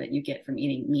nutrient benefit you get from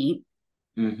eating meat,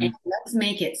 and let's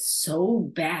make it so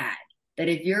bad that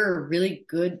if you're a really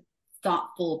good,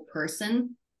 thoughtful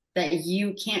person, that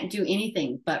you can't do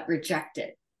anything but reject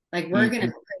it. Like, we're going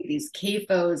to create these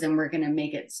CAFOs, and we're going to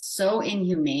make it so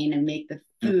inhumane and make the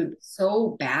food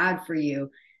so bad for you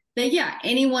that,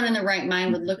 anyone in the right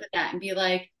mind would look at that and be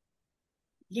like,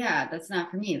 yeah, that's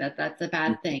not for me. That's a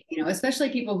bad thing, especially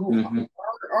people who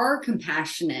are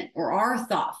compassionate or are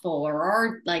thoughtful or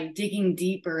are, like, digging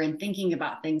deeper and thinking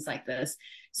about things like this.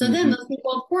 So then those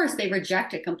people, of course, they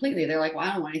reject it completely. They're like, well,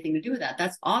 I don't want anything to do with that.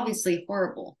 That's obviously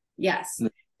horrible. Yes.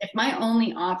 If my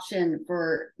only option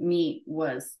for meat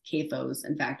was CAFOs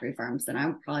and factory farms, then I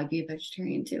would probably be a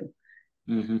vegetarian too.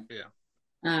 But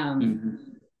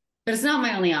it's not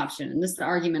my only option. And this is the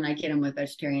argument I get in with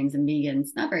vegetarians and vegans,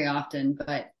 not very often,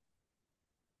 but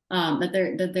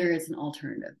that there is an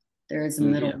alternative. There is a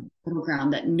middle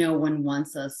ground that no one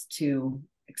wants us to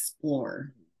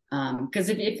explore. Because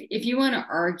if you want to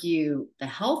argue the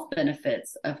health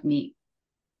benefits of meat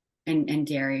and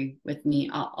dairy with me,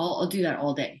 I'll do that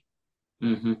all day.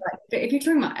 But if you're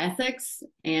talking about ethics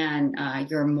and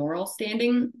your moral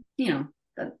standing,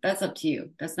 that's up to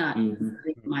you. That's not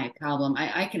my problem.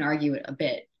 I can argue it a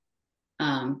bit,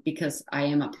 because I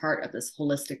am a part of this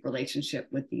holistic relationship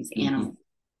with these animals.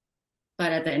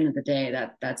 But at the end of the day,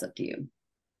 that's up to you.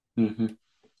 And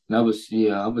I was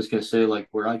gonna say, like,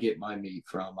 where I get my meat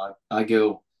from,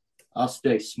 I'll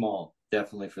stay small,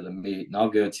 definitely, for the meat, and I'll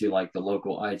go to, like, the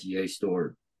local IGA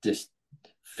store just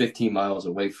 15 miles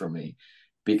away from me,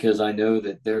 because I know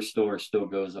that their store still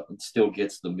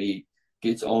gets the meat,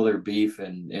 gets all their beef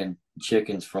and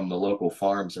chickens from the local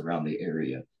farms around the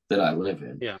area that I live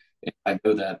in. Yeah. And I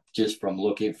know that just from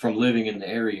living in the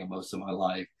area most of my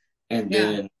life, and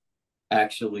Yeah. then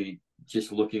actually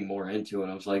just looking more into it.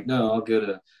 I was like, no, I'll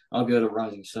go to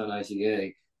Rising Sun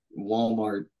ICA,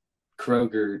 Walmart,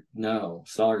 Kroger. No,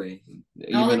 sorry.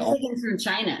 All the Even all, chickens from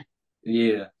China.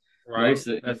 yeah, Right. most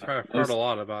of That's yeah, I've heard a most.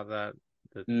 lot about that.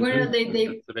 What are Mm-hmm, they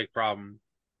That's the big problem.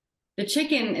 the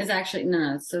chicken is actually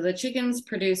no. So the chicken's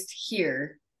produced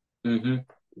here. mm-hmm.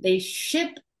 They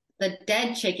ship the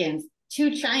dead chickens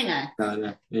to China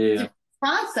Yeah. to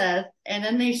process, and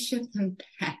then they ship them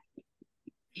back.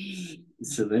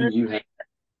 So then you have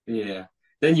yeah.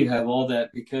 Then you have all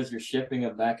that because you're shipping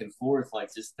them back and forth.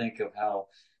 Like just think of how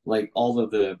like all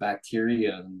of the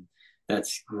bacteria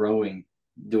that's growing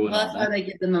doing Well, all that's why that. they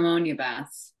give them ammonia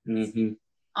baths. Mm-hmm.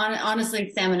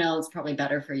 Honestly, salmonella is probably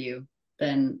better for you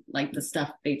than like the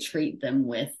stuff they treat them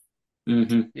with.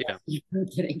 Mm-hmm. Yeah. You're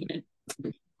getting it.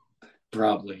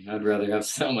 Probably. I'd rather have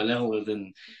salmonella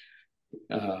than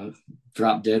uh,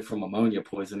 drop dead from ammonia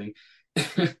poisoning.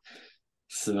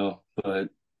 So, but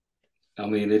I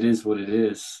mean, it is what it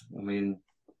is. I mean,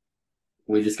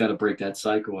 we just got to break that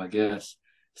cycle, I guess.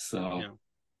 So, Yeah.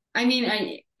 I mean,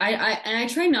 and I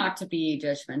try not to be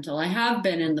judgmental. I have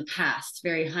been in the past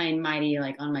very high and mighty,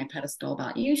 like on my pedestal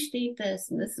about you should eat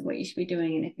this and this is what you should be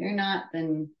doing. And if you're not,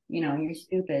 then you're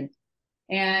stupid.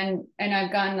 And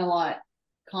I've gotten a lot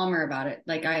calmer about it.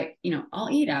 Like I'll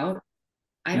eat out.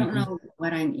 I don't mm-hmm, know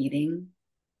what I'm eating,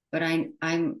 but I'm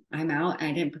out.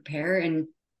 I didn't prepare. And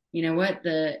you know what?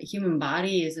 The human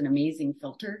body is an amazing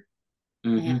filter.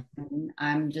 And mm-hmm,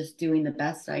 I'm just doing the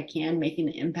best I can, making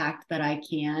the impact that I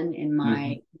can in mm-hmm,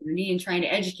 my community and trying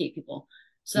to educate people.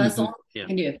 So that's the mm-hmm, only thing Yeah. I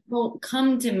can do. If people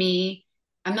come to me,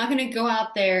 I'm not going to go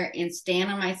out there and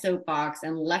stand on my soapbox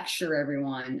and lecture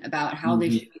everyone about how they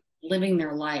mm-hmm, should be living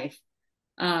their life.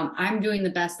 I'm doing the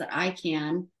best that I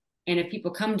can. And if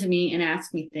people come to me and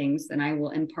ask me things, then I will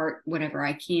impart whatever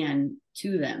I can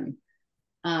to them.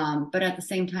 But at the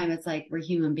same time, it's like we're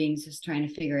human beings just trying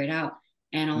to figure it out.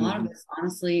 And a lot of mm-hmm, us,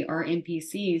 honestly, are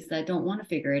NPCs that don't want to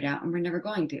figure it out, and we're never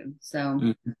going to. So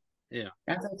Yeah.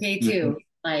 that's okay mm-hmm, too.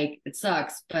 Like it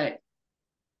sucks, but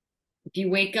if you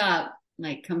wake up,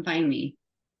 like come find me.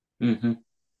 mm-hmm.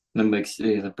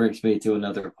 That brings me to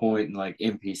another point, like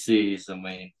NPCs. I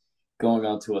mean, going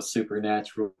on to a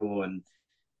supernatural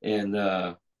and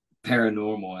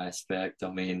paranormal aspect.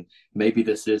 I mean, maybe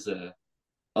this is a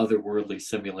otherworldly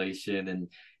simulation, and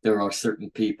there are certain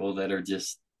people that are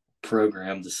just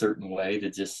programmed a certain way to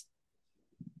just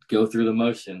go through the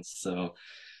motions. So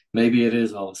maybe it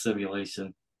is all a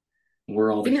simulation.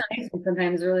 We're all the Simulation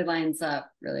sometimes really lines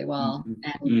up really well.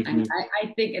 And I mean, mm-hmm,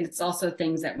 I think it's also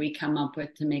things that we come up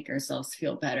with to make ourselves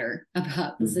feel better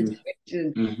about the mm-hmm,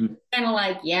 situation. mm-hmm, Kind of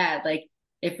like, yeah, like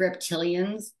if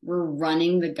reptilians were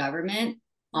running the government,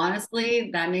 honestly,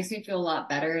 that makes me feel a lot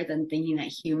better than thinking that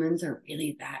humans are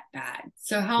really that bad.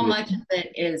 So how yeah, much of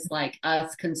it is like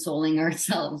us consoling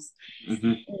ourselves,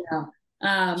 mm-hmm, you know?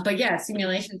 But yeah,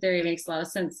 simulation theory makes a lot of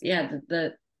sense. Yeah,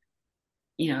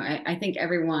 I think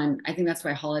I think that's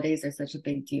why holidays are such a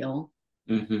big deal.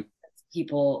 mm-hmm,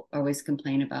 People always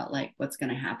complain about like what's going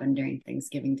to happen during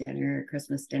Thanksgiving dinner or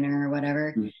Christmas dinner or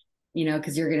whatever,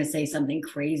 because you're going to say something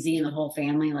crazy and the whole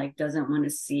family like doesn't want to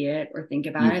see it or think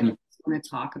about it. mm-hmm, They just want to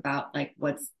talk about like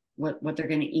what they're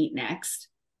going to eat next.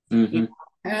 mm-hmm,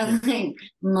 Yeah. Like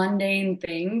mundane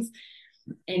things,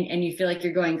 and you feel like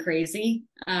you're going crazy.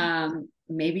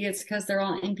 Maybe it's because they're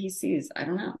all NPCs. I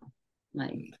don't know.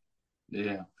 Like,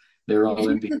 yeah. They're all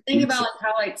here's the thing about NPCs. like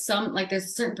how there's a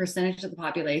certain percentage of the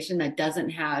population that doesn't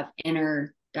have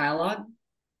inner dialogue.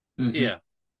 Mm-hmm, Yeah.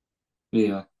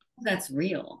 yeah. That's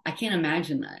real. I can't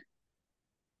imagine that.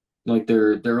 Like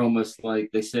they're almost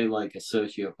like they say like a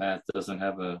sociopath doesn't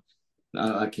have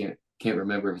I can't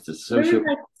remember if it's a There was sociopath.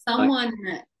 like Like someone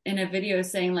in a video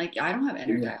saying like I don't have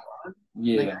inner yeah, dialogue.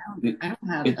 Like yeah. I don't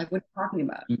have It, like what are you talking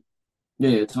about? yeah,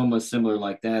 it's almost similar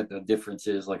like that. The difference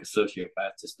is like a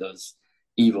sociopath just does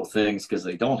evil things because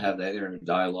they don't have that inner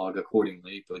dialogue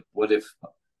accordingly. But what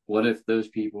if those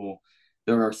people,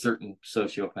 there are certain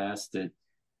sociopaths that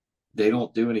they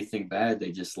don't do anything bad,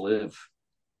 they just live.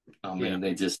 I Yeah. mean,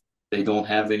 they don't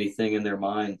have anything in their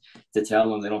mind to tell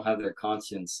them. They don't have their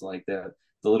conscience like the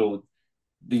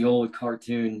the old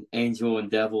cartoon angel and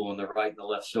devil on the right and the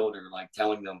left shoulder, like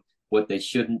telling them what they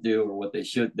shouldn't do or what they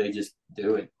should. They just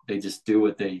do it. They just do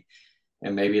what they,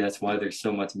 and maybe that's why there's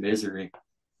so much misery,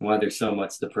 why there's so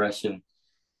much depression.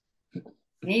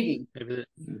 Maybe.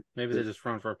 Maybe they just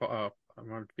run for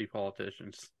to be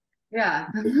politicians. Yeah.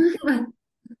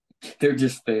 They're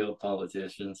just failed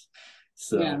politicians.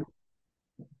 So, Yeah.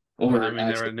 Well, I or mean,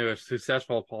 there were actually, no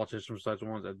successful politicians besides the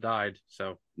ones that died.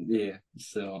 So yeah.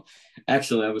 So,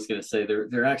 actually, I was going to say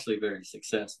they're actually very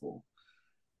successful.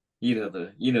 You know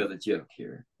the joke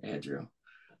here, Andrew.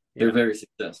 They're yeah. very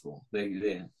successful. They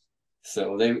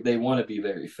want to be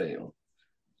very failed,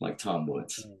 like Tom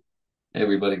Woods.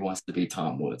 Everybody wants to be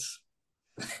Tom Woods.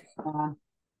 Uh,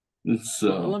 Well,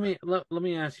 So, let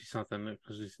me ask you something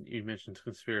because you mentioned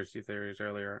conspiracy theories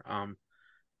earlier.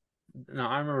 Now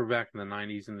I remember back in the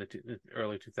 '90s and the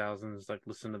early 2000s, like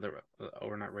listen to the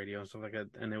overnight radio and stuff like that,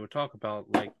 and they would talk about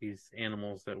like these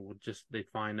animals that would just they'd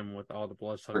find them with all the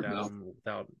blood sucked out of them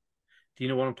without. Do you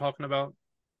know what I'm talking about?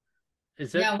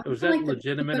 yeah, Was wasn't it that like the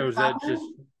legitimate or was that chupacabra?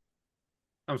 just?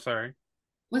 I'm sorry.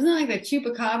 Wasn't it like the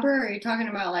chupacabra? Or are you talking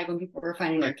about like when people were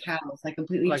finding their Like cows, like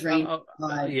completely like drained of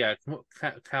blood? yeah,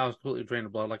 cows completely drained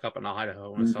of blood, like up in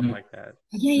Idaho and stuff hmm like that.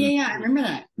 Yeah, yeah, yeah. I remember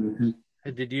that. hmm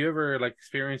Did you ever like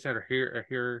experience that or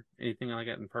hear anything like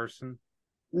that in person?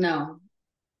 No.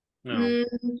 No.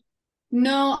 Mm,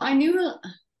 no, I knew.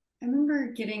 I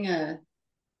remember getting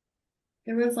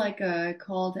there was like a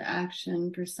call to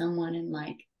action for someone in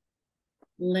like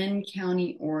Lynn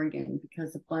County, Oregon,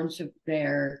 because a bunch of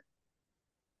their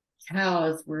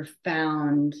cows were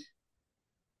found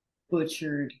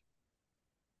butchered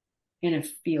in a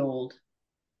field,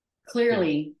 Yeah.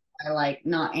 clearly by like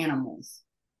not animals.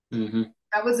 hmm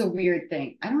That was a weird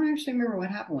thing. I don't actually remember what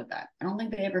happened with that. I don't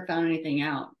think they ever found anything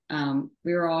out.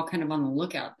 We were all kind of on the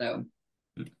lookout though.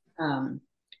 Um,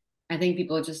 I think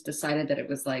people just decided that it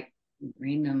was like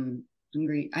random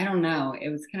hungry. I don't know. It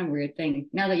was kind of a weird thing.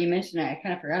 Now that you mention it, I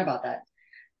kind of forgot about that.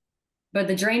 But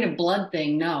the drain of blood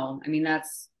thing, no. I mean,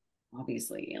 that's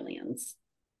obviously aliens.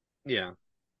 Yeah.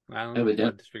 I don't know. I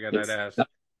Evidently, just figured I'd it's ask.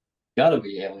 got to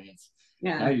be aliens.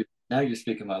 Now Yeah. you're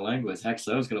speaking my language.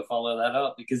 Actually, I was going to follow that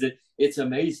up because it's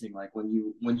amazing. Like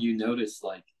when you notice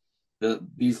like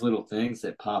these little things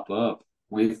that pop up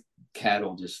with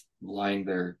cattle just lying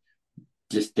there,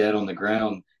 just dead on the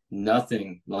ground,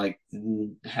 nothing. Like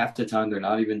half the time they're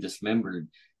not even dismembered,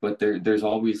 but there's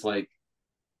always like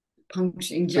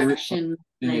Puncture three, injection.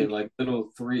 yeah, Like, like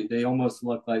little three. They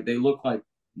look like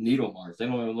needle marks. They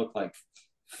don't even look like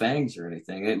fangs or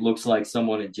anything. It looks like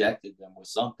someone injected them with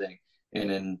something, and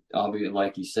then obviously,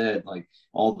 like you said, like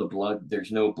all the blood.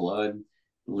 There's no blood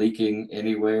leaking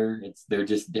anywhere. They're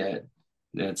just dead.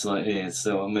 That's like yeah.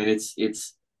 So I mean,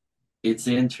 it's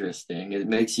interesting. It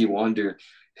makes you wonder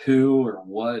who or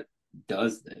what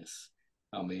does this.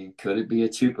 I mean, could it be a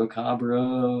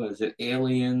chupacabra? Is it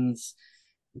aliens?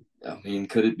 I mean,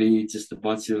 could it be just a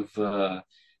bunch of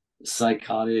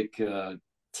psychotic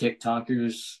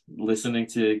TikTokers listening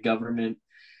to government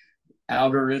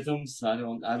algorithms? I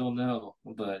don't know,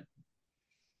 but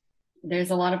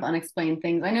there's a lot of unexplained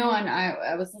things. I know, and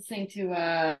I was listening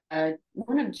to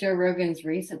one of Joe Rogan's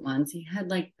recent ones. He had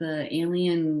like the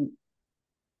alien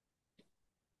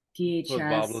With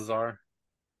Bob DHS, Lazar.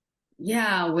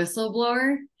 yeah,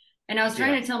 whistleblower. And I was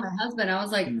trying Yeah. to tell my husband, I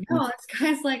was like, mm-hmm, no, this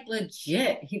guy's like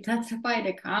legit. He testified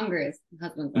to Congress. My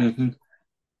husband's like, mm-hmm,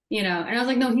 and I was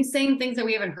like, no, he's saying things that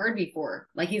we haven't heard before.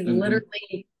 Like he's mm-hmm,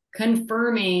 literally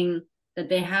confirming that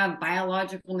they have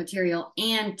biological material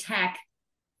and tech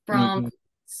from mm-hmm,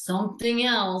 something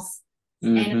else.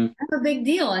 And mm-hmm, that's a big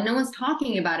deal. And no one's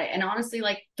talking about it. And honestly,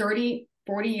 like 30,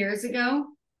 40 years ago,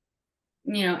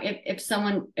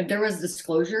 if there was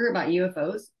disclosure about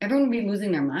UFOs, everyone would be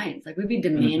losing their minds. Like we'd be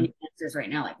mm-hmm, demanding answers right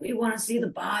now. Like we want to see the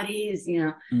bodies.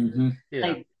 mm-hmm, Yeah.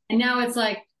 Like, and now it's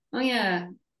like, oh yeah,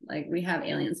 like we have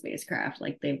alien spacecraft.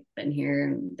 Like they've been here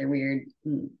and they're weird.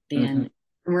 And the mm-hmm. end.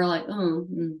 And we're like, oh,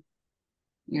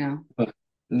 you know, But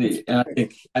it's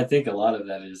I think a lot of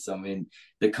that is, I mean,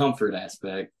 the comfort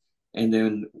aspect, and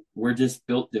then we're just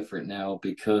built different now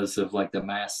because of like the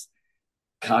mass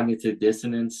cognitive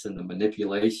dissonance and the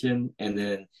manipulation, and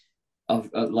then of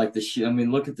like I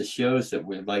mean, look at the shows that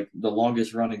we're like the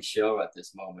longest running show at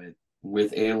this moment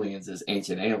with aliens is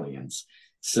Ancient Aliens.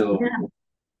 So yeah.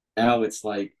 now it's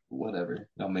like whatever.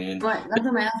 I mean, But that's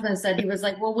what my husband said. He was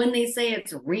like, well, when they say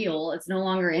it's real, it's no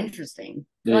longer interesting.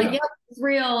 They're like, yeah. yep, it's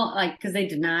real. Like, because they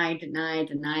denied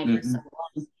for so hmm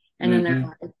long. And then they're hmm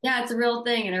like, yeah, it's a real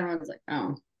thing. And everyone's like,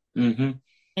 oh. hmm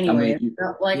I mean, Anyway,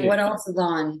 so, like, yeah. what else is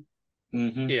on?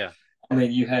 hmm Yeah. I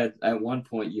mean, you had at one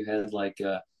point you had like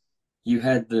you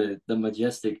had the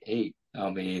Majestic Eight. I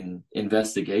mean,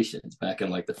 investigations back in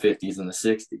like the 50s and the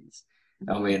 60s.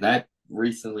 I mean, that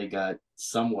recently got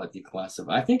somewhat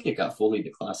declassified. I think it got fully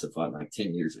declassified like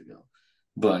 10 years ago.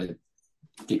 But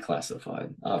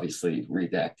declassified, obviously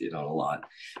redacted on a lot,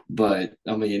 but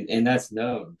I mean, and that's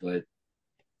known. But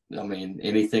I mean,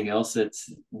 anything else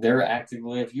that's they're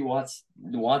actively, if you watch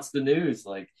the news,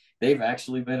 like they've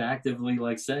actually been actively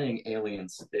like saying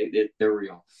aliens, they're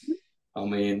real. I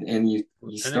mean, and The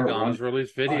you start Pentagon has wondering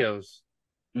released why. videos.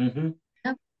 Mm-hmm.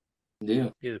 Yep. Yeah.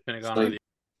 Yeah, the It's Pentagon or like, the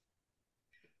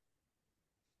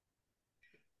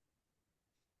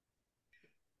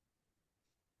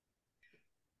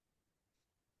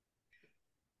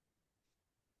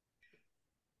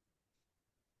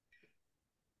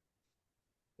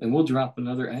and we'll drop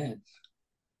another ad.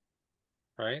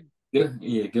 right?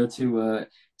 Yeah, go to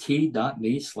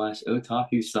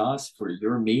t.me/otaku sauce for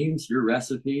your memes, your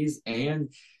recipes, and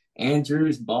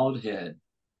Andrew's bald head.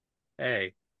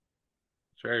 Hey,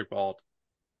 it's very bald.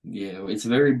 Yeah, it's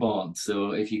very bald.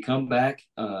 So if you come back,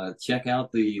 check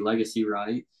out the Legacy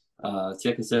Right.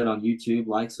 Check us out on YouTube,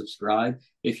 like, subscribe.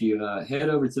 If you head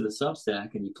over to the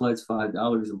Substack and you pledge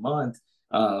 $5 a month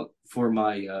for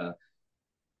my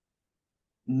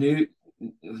new,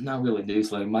 not really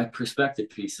newsletter, my perspective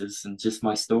pieces and just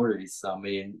my stories. I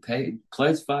mean,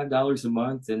 pledge $5 a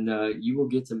month, and you will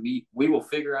get to meet. We will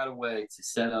figure out a way to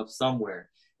set up somewhere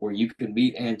where you can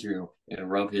meet Andrew and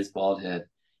rub his bald head.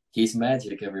 He's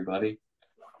magic, everybody.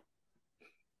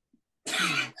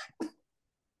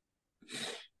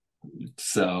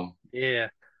 So, Yeah,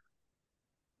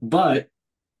 but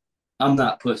I'm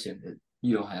not pushing it.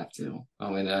 You don't have to. I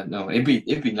mean, no, it'd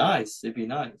be nice. It'd be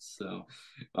nice. So,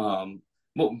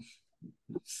 well,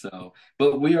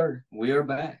 but we are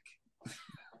back.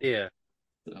 yeah.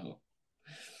 So,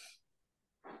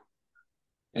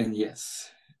 and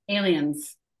yes,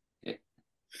 Aliens.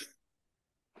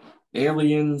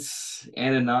 aliens,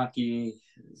 Anunnaki,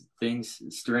 things,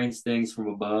 strange things from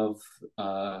above,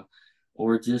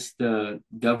 or just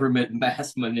government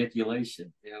mass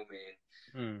manipulation. You know what I mean?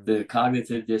 Hmm. The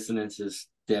cognitive dissonance is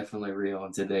definitely real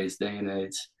in today's day and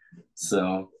age.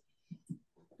 So,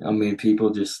 I mean,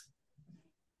 people just,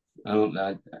 I don't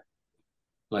know,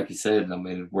 like you said, I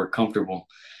mean, we're comfortable.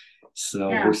 So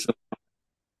Yeah. we're so,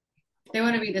 They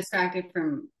want to be distracted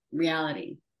from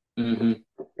reality. mm-hmm,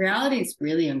 Reality is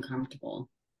really uncomfortable.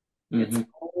 It's mm-hmm,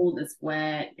 cold, it's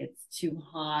wet, it's too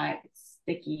hot, it's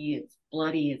sticky, it's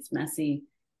bloody, it's messy.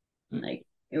 Like,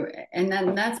 and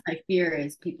then that's my fear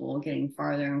is people getting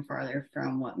farther and farther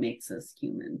from what makes us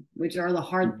human, which are the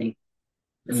hard mm-hmm, things.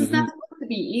 This is mm-hmm, not supposed to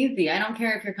be easy. I don't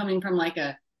care if you're coming from like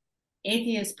a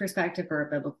atheist perspective or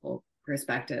a biblical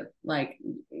perspective. Like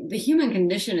the human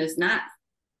condition is not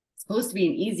supposed to be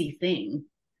an easy thing.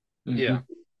 mm-hmm, Yeah.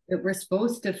 That we're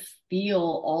supposed to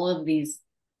feel all of these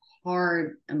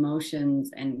hard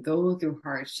emotions and go through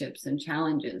hardships and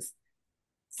challenges.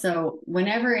 So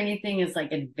whenever anything is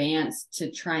like advanced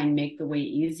to try and make the way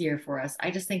easier for us,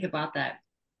 I just think about that.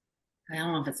 I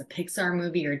don't know if it's a Pixar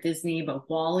movie or Disney, but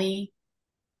Wall-E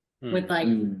with Hmm. like,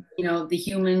 mm-hmm, the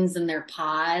humans and their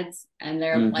pods and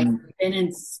they're like mm-hmm, been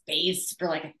in space for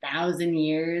like 1,000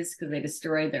 years because they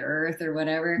destroyed the earth or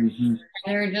whatever. mm-hmm, And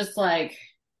they're just like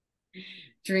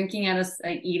drinking out of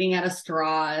like eating out of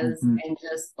straws mm-hmm, and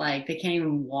just like they can't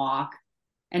even walk.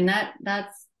 And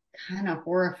that's kind of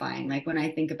horrifying. Like when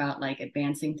I think about like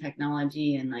advancing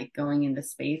technology and like going into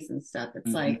space and stuff, it's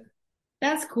mm-hmm, like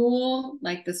that's cool,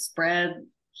 like the spread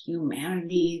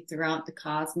humanity throughout the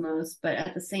cosmos. But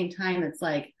at the same time, it's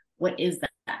like, what is that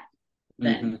mm-hmm.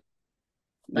 then?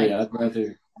 Like Yeah, I'd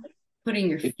rather. putting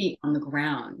your If, feet on the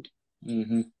ground.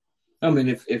 mm-hmm. I mean,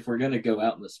 if we're gonna go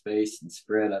out in the space and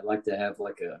spread, I'd like to have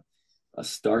like a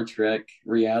Star Trek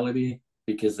reality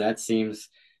because that seems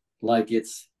like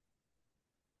it's,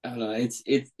 I don't know, it's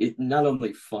not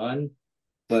only fun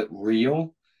but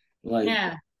real, like,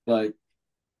 Yeah. but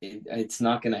it's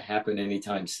not going to happen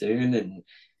anytime soon. And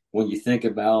when you think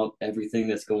about everything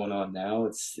that's going on now,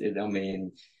 I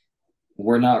mean,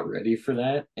 we're not ready for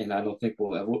that, and I don't think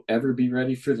we'll ever be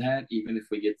ready for that, even if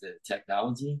we get the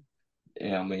technology.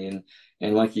 I mean,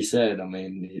 and like you said, I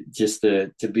mean, just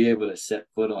to be able to set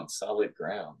foot on solid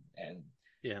ground and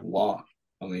Yeah. walk.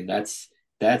 I mean, that's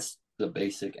the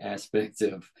basic aspect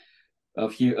of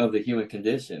the human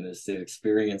condition is to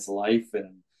experience life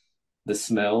and the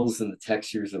smells and the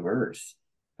textures of Earth.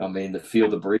 I mean, to feel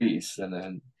the breeze, and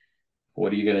then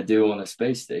what are you going to do on a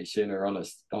space station or on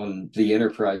the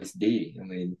Enterprise D? I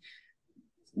mean,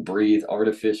 breathe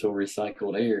artificial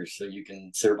recycled air so you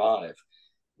can survive.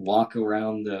 Walk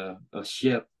around a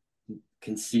ship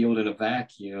concealed in a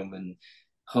vacuum and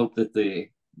hope that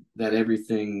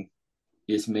everything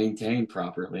is maintained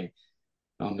properly.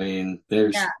 I mean, Yeah.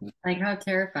 there's. Like how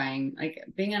terrifying. Like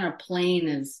being on a plane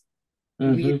is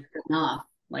weird Mm-hmm, enough.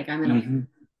 Like I'm in a mm-hmm,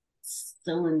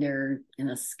 cylinder in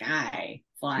the sky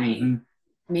flying,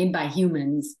 made by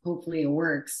humans. Hopefully it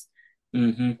works.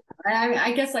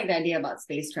 I guess like the idea about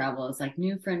space travel is like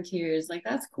new frontiers, like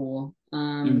that's cool.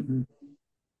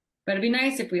 But it'd be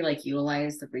nice if we like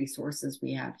utilize the resources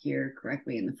we have here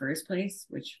correctly in the first place,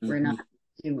 which we're not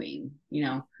doing. You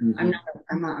know, I'm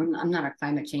not a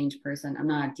climate change person. I'm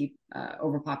not a deep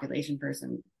overpopulation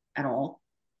person at all.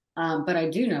 But I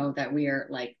do know that we are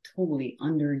like totally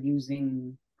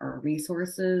underusing our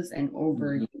resources and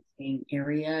overusing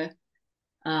area.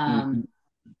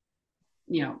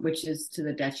 You know, which is to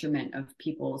the detriment of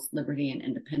people's liberty and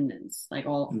independence. Like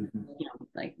all, you know,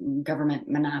 like government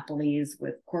monopolies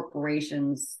with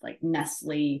corporations like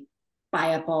Nestle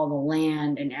buy up all the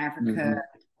land in Africa,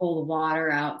 pull the water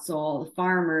out. So all the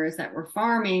farmers that were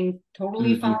farming,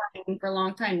 totally farming for a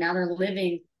long time, now they're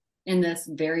living in this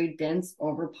very dense,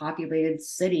 overpopulated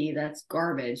city that's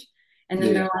garbage. And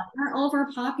then they're like, we're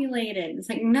overpopulated. It's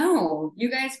like, no,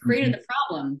 you guys created the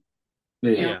problem.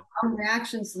 You know,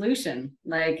 reaction solution.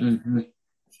 Like,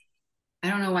 I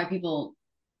don't know why people.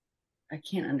 I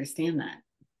can't understand that.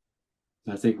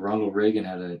 I think Ronald Reagan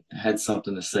had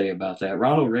something to say about that.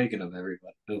 Ronald Reagan of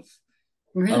everybody,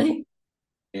 really,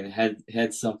 and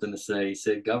had something to say. He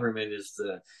said, "Government is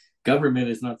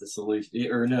not the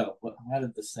solution." Or no, how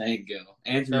did the saying go?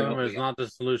 Andrew, government is not the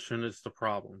solution; it's the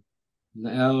problem.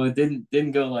 No, it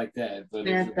didn't go like that. But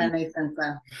that makes sense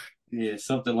though. Yeah,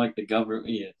 something like the government.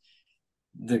 Yeah.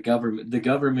 The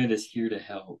government is here to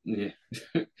help. Yeah.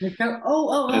 Yeah.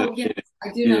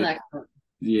 I do know that.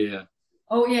 Yeah.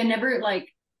 Oh yeah,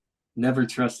 never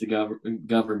trust the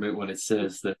government when it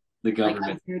says that the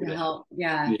government is here to help.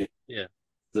 Yeah.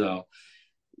 So.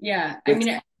 Yeah, I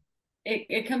mean,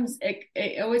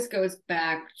 it always goes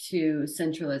back to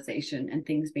centralization and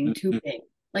things being too big,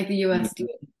 like the U.S.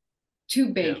 too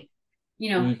big. Yeah. You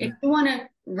know, if you want to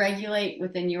regulate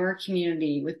within your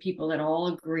community with people that all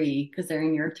agree, because they're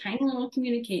in your tiny little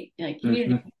community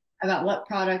about what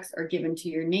products are given to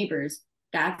your neighbors,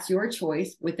 that's your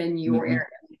choice within your area.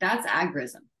 That's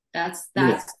agorism. That's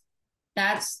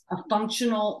a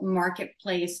functional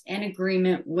marketplace and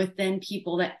agreement within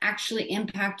people that actually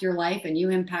impact your life and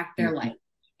you impact their life.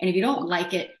 And if you don't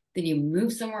like it, then you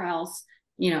move somewhere else.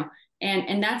 You know,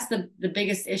 and that's the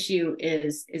biggest issue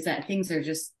is that things are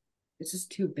just. It's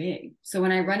just too big. So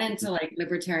when I run into like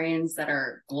libertarians that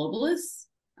are globalists,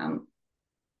 I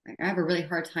have a really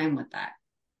hard time with that.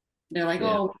 They're like,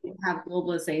 oh, we have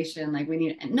globalization. Like we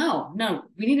need, no,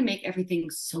 we need to make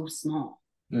everything so small,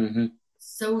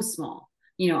 so small.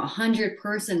 You know,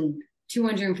 100-person,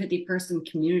 250-person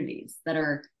communities that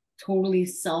are totally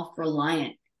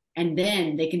self-reliant. And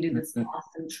then they can do this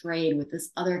awesome trade with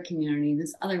this other community,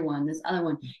 this other one.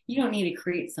 You don't need to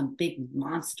create some big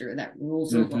monster that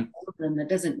rules over all of them that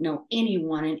doesn't know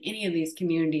anyone in any of these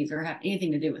communities or have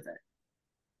anything to do with it.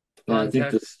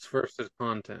 Context versus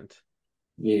content.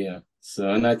 Yeah.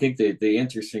 So, and I think the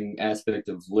interesting aspect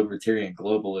of libertarian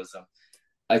globalism,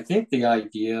 I think the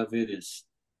idea of it is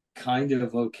kind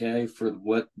of okay for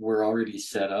what we're already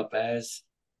set up as.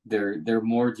 They're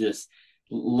more just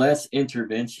less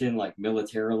intervention, like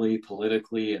militarily,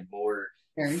 politically, and more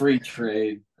free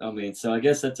trade. I mean, so I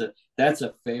guess that's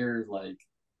a fair like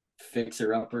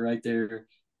fixer upper right there.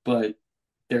 But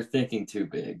they're thinking too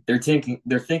big. They're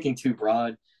thinking too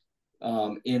broad.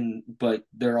 But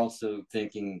they're also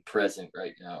thinking present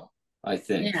right now. I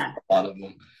think a lot of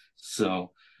them.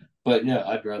 So, but yeah,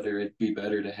 I'd rather it be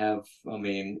better to have. I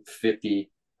mean, 50.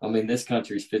 I mean, this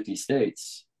country's 50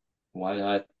 states. Why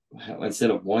not?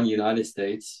 Instead of one United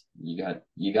States, you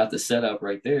got the setup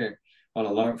right there on a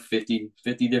large 50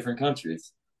 different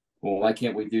countries. Well, why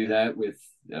can't we do that with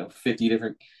 50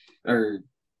 different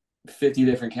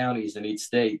counties in each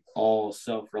state, all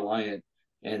self-reliant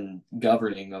and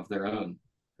governing of their own?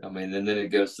 I mean, and then it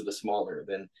goes to the smaller.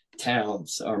 Then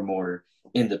towns are more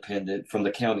independent from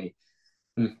the county.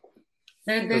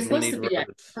 They're supposed to be,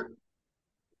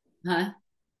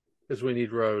 because we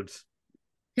need roads.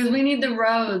 Because we need the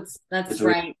roads. That's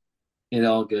right. It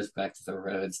all goes back to the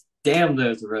roads. Damn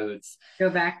those roads. Go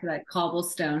back to that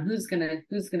cobblestone. Who's gonna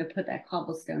put that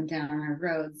cobblestone down on our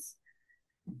roads?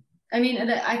 I mean,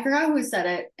 I forgot who said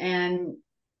it, and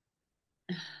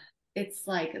it's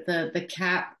like the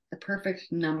cap, the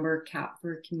perfect number cap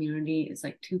for a community is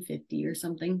like 250 or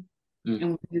something. And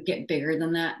when you get bigger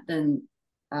than that, then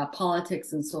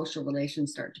politics and social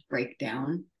relations start to break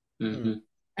down.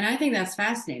 And I think that's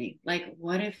fascinating. Like,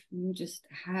 what if you just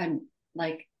had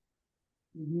like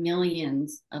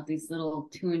millions of these little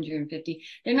 250?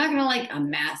 They're not going to like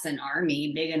amass an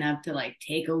army big enough to like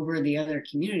take over the other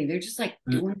community. They're just like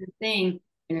doing the thing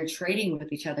and are trading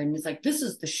with each other. And it's like, this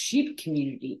is the sheep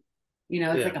community.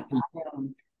 It's like a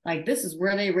biome. Like, this is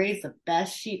where they raise the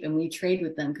best sheep, and we trade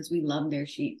with them because we love their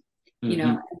sheep.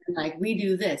 And like, we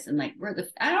do this, and like,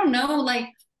 I don't know, like,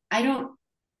 I don't,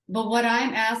 but what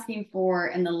I'm asking for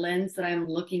and the lens that I'm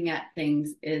looking at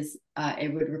things is,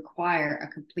 it would require a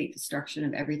complete destruction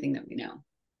of everything that we know.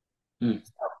 So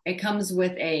it comes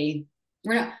with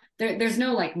we're not there's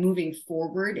no like moving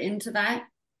forward into that.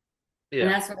 And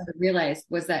that's what I realized,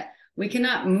 was that we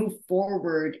cannot move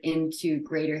forward into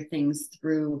greater things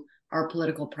through our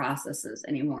political processes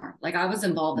anymore. Like, I was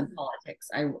involved in politics.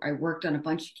 I worked on a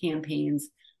bunch of campaigns,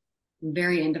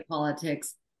 very into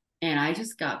politics, and I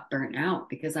just got burnt out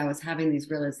because I was having these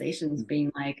realizations,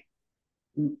 being like,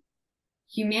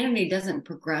 humanity doesn't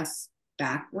progress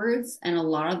backwards, and a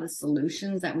lot of the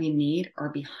solutions that we need are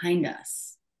behind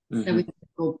us that we can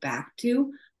go back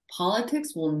to.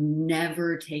 Politics will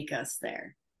never take us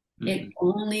there. It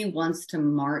only wants to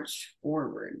march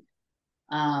forward.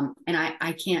 And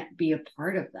I can't be a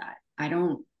part of that. I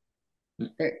don't,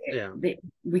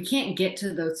 we can't get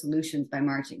to those solutions by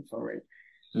marching forward.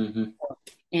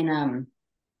 And,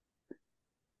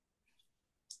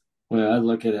 well, I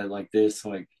look at it like this: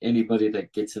 like, anybody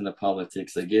that gets into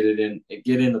politics, they get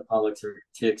into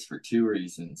politics for two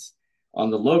reasons. On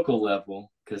the local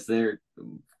level, because they're,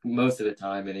 most of the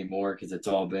time anymore, because it's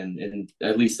all been,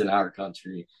 at least in our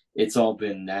country, it's all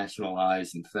been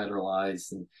nationalized and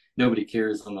federalized, and nobody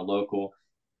cares on the local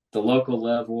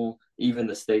level, even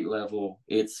the state level.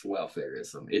 It's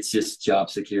welfareism. It's just job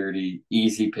security,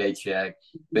 easy paycheck,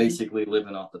 basically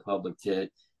living off the public tit.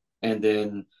 And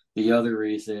then the other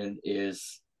reason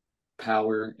is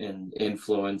power and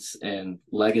influence and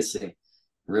legacy,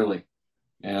 really.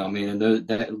 And I mean,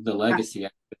 the legacy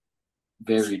is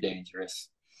very dangerous.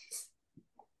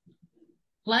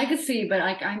 Legacy, but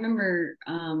like, I remember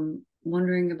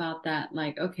wondering about that.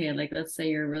 Like, okay, like, let's say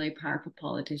you're a really powerful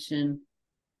politician.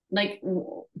 Like,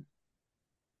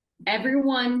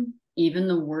 everyone, even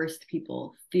the worst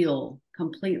people, feel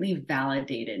completely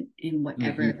validated in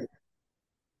whatever.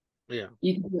 You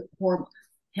can do horrible.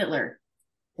 Hitler,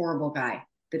 horrible guy,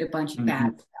 did a bunch of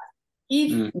bad stuff.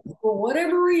 He, for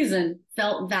whatever reason,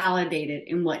 felt validated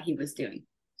in what he was doing.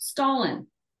 Stalin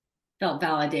felt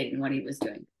validated in what he was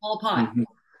doing. Pol Pot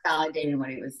validated in what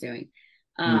he was doing.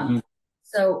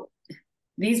 So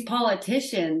these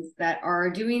politicians that are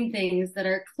doing things that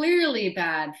are clearly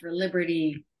bad for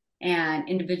liberty and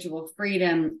individual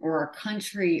freedom or a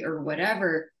country or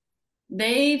whatever,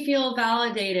 they feel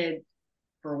validated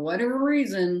for whatever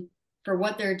reason for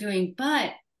what they're doing.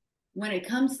 But when it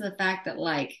comes to the fact that,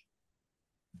 like,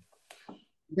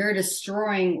 they're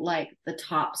destroying like the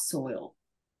topsoil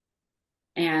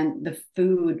and the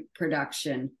food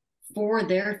production for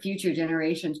their future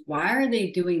generations, why are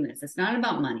they doing this? It's not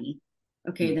about money.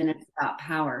 Okay, then it's about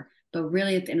power. But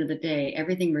really, at the end of the day,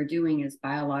 everything we're doing is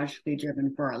biologically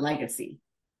driven for our legacy.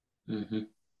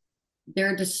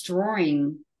 They're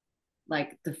destroying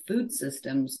like the food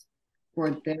systems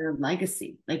for their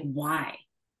legacy. Like, why?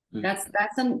 That's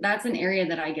an area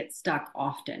that I get stuck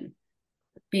often,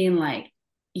 being like,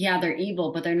 yeah, they're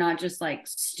evil, but they're not just like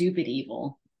stupid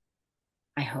evil.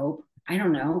 I hope. I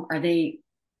don't know. Are they?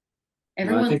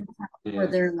 Everyone's for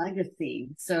their legacy.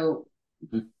 So.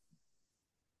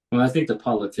 Well, I think the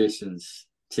politicians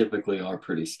typically are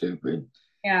pretty stupid.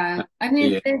 Yeah, I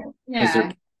mean,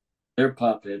 they're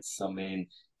puppets. I mean,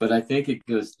 but I think it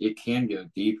can go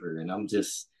deeper. And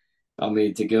I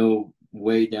mean, to go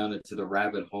way down into the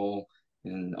rabbit hole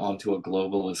and onto a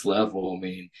globalist level, I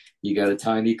mean, you got a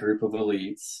tiny group of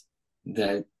elites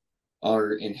that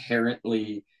are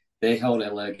inherently, they held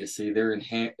a legacy.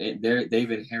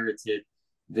 They've inherited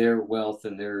their wealth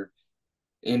and their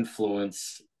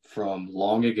influence from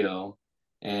long ago,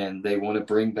 and they want to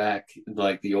bring back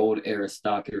like the old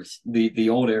aristocracy, the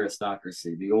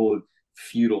old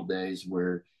feudal days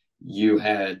where you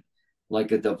had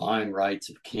like a divine rights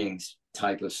of kings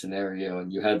type of scenario,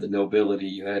 and you had the nobility,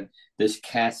 you had this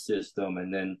caste system,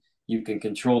 and then you can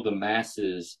control the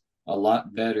masses a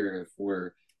lot better if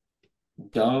we're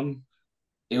dumb,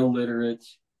 illiterate,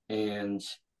 and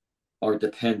are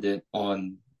dependent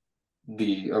on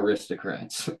the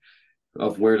aristocrats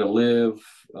of where to live,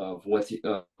 of what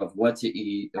to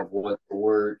eat, of what to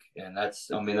work. And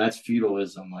that's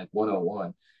feudalism like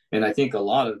 101. And I think a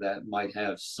lot of that might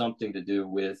have something to do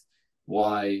with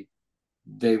why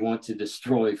they want to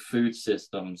destroy food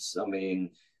systems. I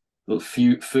mean,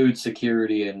 food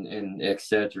security and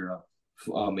etc.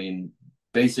 I mean,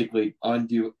 basically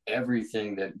undo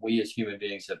everything that we as human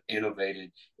beings have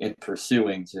innovated in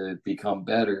pursuing to become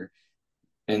better,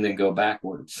 and then go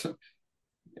backwards.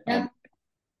 Yeah.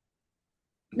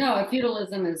 No,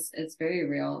 feudalism is very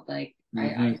real. Like I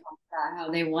Mm-hmm. talk about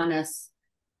how they want us,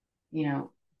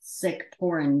 sick,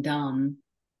 poor, and dumb.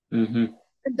 Mm-hmm.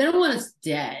 They don't want us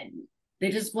dead. They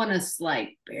just want us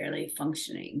like barely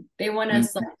functioning. They want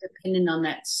us like dependent on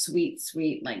that sweet,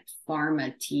 sweet like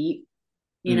pharma teat,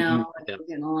 Mm-hmm. like Yeah. we're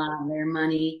getting a lot of their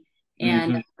money.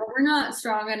 And Mm-hmm. but we're not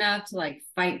strong enough to like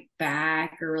fight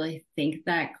back or really think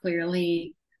that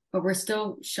clearly. But we're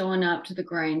still showing up to the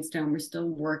grindstone. We're still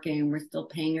working. We're still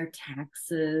paying our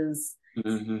taxes,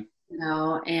 Mm-hmm.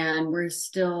 and we're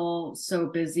still so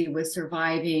busy with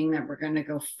surviving that we're going to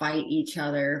go fight each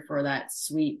other for that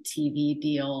sweet TV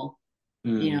deal,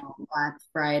 Mm-hmm. Black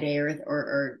Friday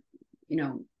or you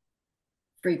know,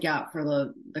 freak out for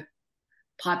the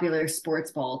popular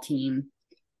sports ball team,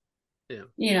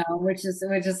 Yeah. which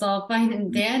is all fine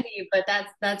and dandy, but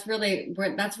that's where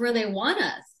they want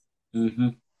us. Mm-hmm.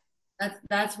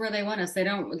 That's where they want us. They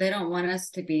don't want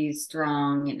us to be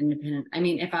strong and independent. I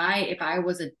mean, if I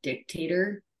was a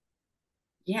dictator,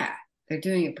 yeah, they're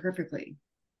doing it perfectly.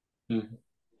 Mm-hmm.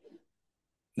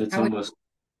 It's How would almost.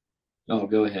 Oh,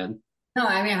 go ahead. no,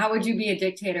 I mean, how would you be a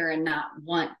dictator and not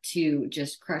want to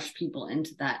just crush people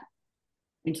into that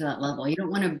level? You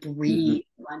don't want to Mm-hmm. breed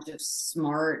a bunch of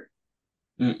smart,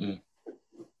 Mm-mm.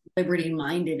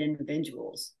 liberty-minded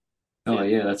individuals. Oh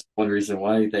Yeah. yeah, that's one reason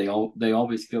why they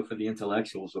always go for the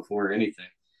intellectuals before anything.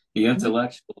 The Mhm.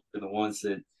 intellectuals are the ones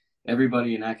that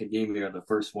everybody in academia are the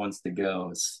first ones to go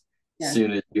as Yeah.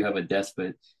 soon as you have a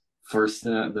despot. First,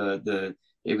 the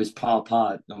it was Pol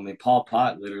Pot. I mean, Pol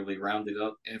Pot literally rounded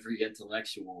up every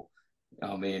intellectual.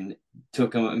 I mean,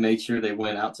 took them and made sure they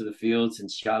went out to the fields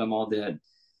and shot them all dead.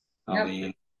 I Yep.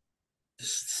 mean,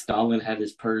 Stalin had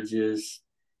his purges.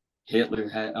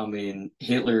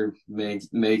 Hitler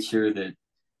made sure that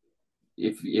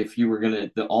if you were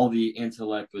gonna all the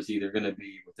intellect was either gonna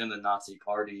be within the Nazi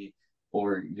party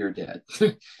or you're dead.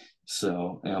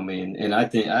 So I mean, and I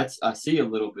think I see a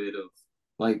little bit of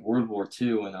like World War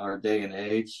II in our day and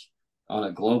age on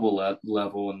a global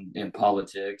level in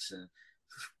politics, and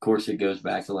of course it goes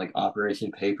back to like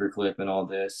Operation Paperclip and all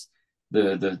this,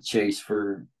 the chase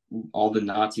for all the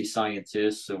Nazi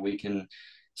scientists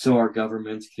so our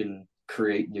governments can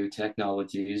create new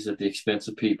technologies at the expense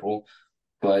of people.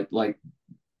 But like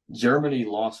Germany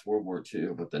lost World War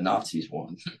II, but the Nazis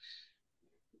won.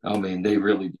 I mean, they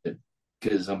really did.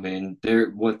 Because I mean,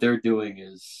 they're doing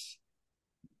is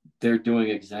they're doing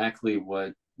exactly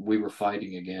what we were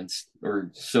fighting against,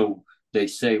 or so they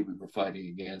say we were fighting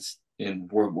against in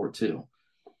World War II.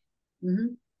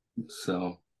 Hmm.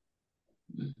 So,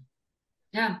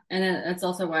 Yeah, and that's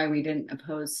also why we didn't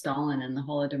oppose Stalin and the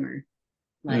Holodomor.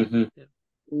 Like mm-hmm, Yeah.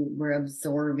 we were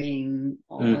absorbing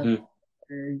all of mm-hmm,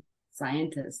 their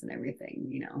scientists and everything.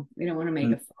 We don't want to make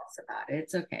a fuss about it.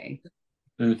 It's okay.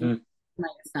 mm-hmm.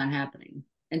 Like it's not happening.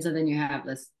 And so then you have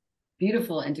this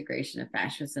beautiful integration of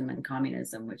fascism and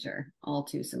communism, which are all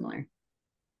too similar.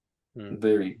 Mm.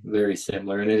 Very, very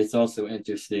similar. And it's also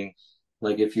interesting,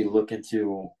 like if you look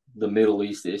into the Middle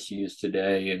East issues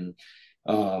today and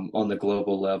on the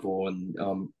global level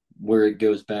and where it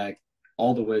goes back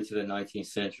all the way to the 19th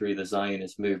century, the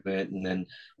Zionist movement, and then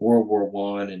World War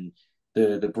One and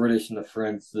the British and the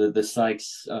French, the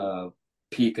Sykes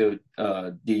Picot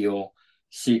deal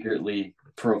secretly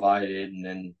provided and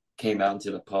then came out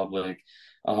into the public.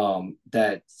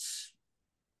 That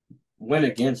went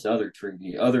against other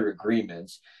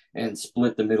agreements, and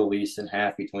split the Middle East in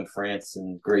half between France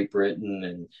and Great Britain,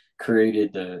 and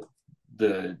created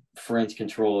the French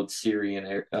controlled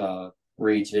Syrian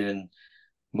region,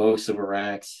 most of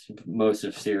Iraq, most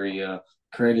of Syria,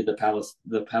 created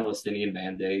the Palestinian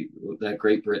Mandate that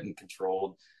Great Britain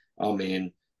controlled. I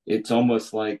mean, it's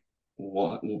almost like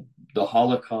what the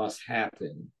Holocaust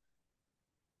happened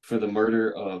for the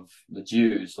murder of the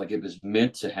Jews, like it was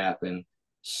meant to happen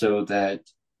so that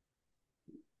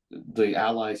the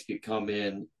Allies could come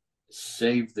in,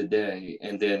 save the day,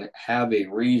 and then have a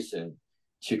reason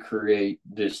to create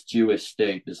this Jewish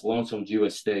state, this lonesome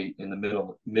Jewish state in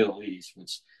the Middle East,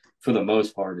 which for the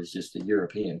most part is just a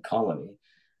European colony.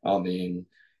 I mean,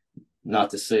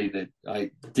 not to say that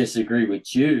I disagree with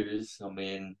Jews. I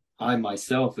mean, I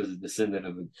myself is a descendant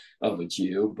of a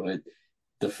Jew, but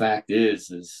the fact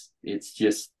is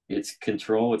it's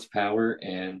control, it's power,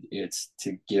 and it's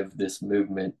to give this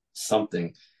movement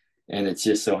something. And it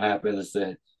just so happens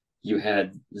that you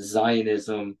had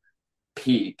Zionism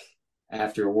peak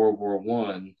after World War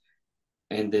One,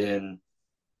 and then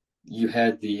you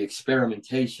had the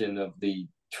experimentation of the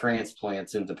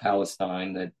transplants into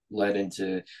Palestine that led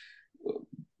into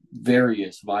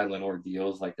various violent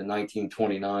ordeals like the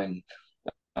 1929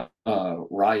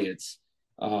 riots.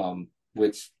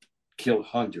 which killed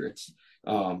hundreds.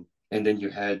 And then you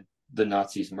had the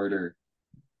Nazis murder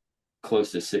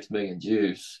close to 6 million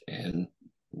Jews, and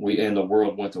the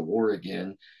world went to war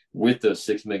again with those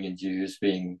 6 million Jews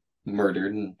being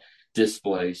murdered and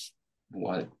displaced.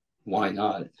 Why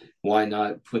not? Why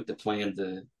not put the plan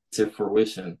to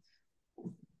fruition?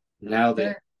 Now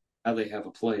they have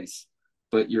a place,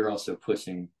 but you're also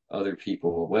pushing other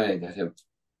people away that have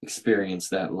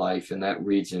experienced that life in that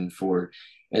region for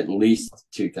at least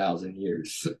 2,000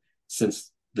 years.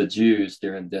 Since the Jews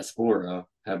during diaspora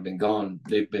have been gone,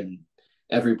 they've been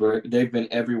everywhere. They've been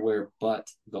everywhere but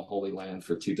the Holy Land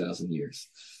for 2,000 years.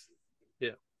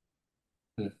 Yeah.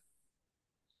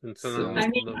 And so I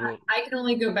mean, I can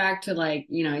only go back to like,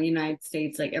 United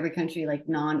States, like every country, like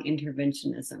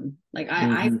non-interventionism. Like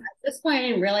I at this point, I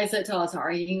didn't realize it until I was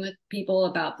arguing with people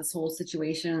about this whole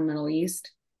situation in the Middle East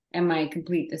and my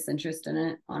complete disinterest in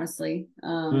it, honestly.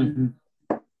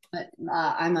 But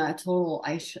I'm a total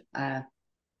isolationist.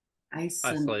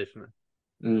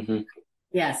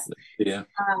 Yes. Yeah.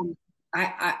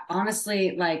 I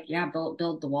honestly like, yeah, build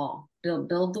the wall,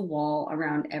 build the wall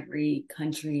around every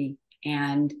country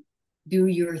and do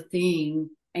your thing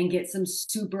and get some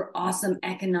super awesome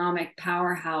economic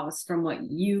powerhouse from what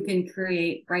you can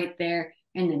create right there,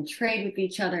 and then trade with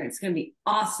each other. It's going to be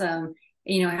awesome.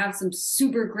 Have some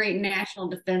super great national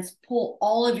defense, pull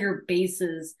all of your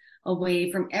bases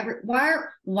away from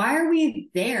why are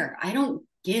we there? I don't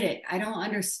get it. I don't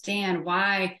understand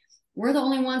why we're the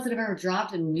only ones that have ever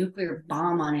dropped a nuclear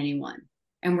bomb on anyone,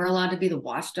 and we're allowed to be the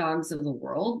watchdogs of the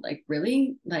world. Like,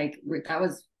 really? Like, that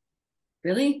was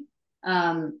really?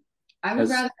 I would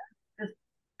rather just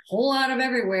pull out of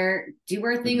everywhere, do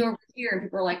our thing over here, and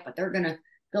people are like, but they're gonna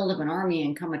build up an army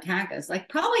and come attack us. Like,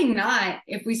 probably not.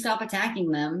 If we stop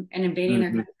attacking them and invading their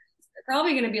countries, they're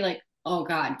probably gonna be like, oh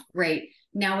God, great.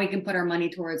 Now we can put our money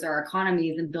towards our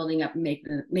economies and building up and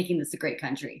making this a great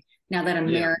country. Now that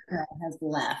America has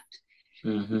left.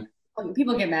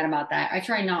 People get mad about that. I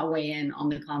try not to weigh in on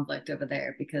the conflict over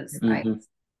there because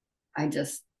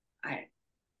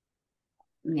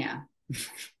yeah.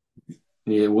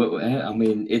 Yeah, I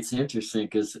mean, it's interesting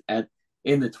because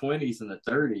in the 20s and the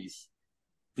 30s,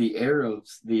 the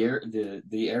Arabs,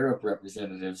 the Arab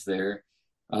representatives there,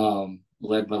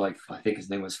 led by, like, I think his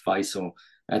name was Faisal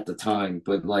at the time,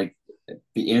 but like at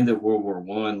the end of World War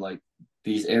One, like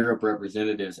these Arab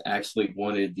representatives actually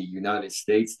wanted the United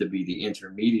States to be the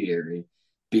intermediary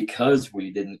because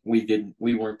we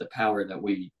weren't the power that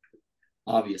we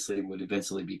obviously would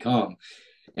eventually become.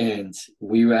 And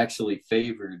we actually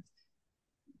favored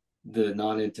the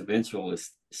non-interventionalist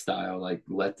style, like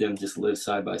let them just live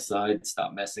side by side,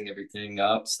 stop messing everything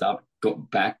up, stop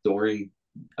backdooring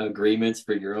agreements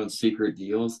for your own secret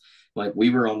deals. Like, we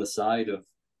were on the side of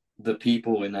the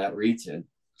people in that region,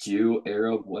 Jew,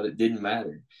 Arab, what, it didn't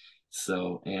matter.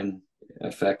 So, and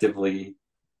effectively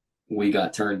we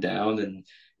got turned down,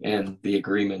 and the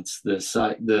agreements, the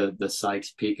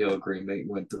Sykes-Picot agreement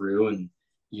went through, and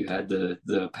you had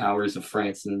the powers of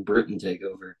France and Britain take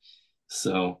over.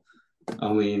 So,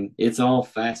 I mean, it's all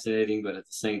fascinating, but at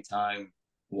the same time,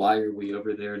 why are we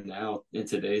over there now in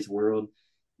today's world?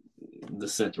 The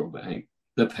central bank,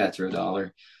 the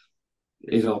petrodollar,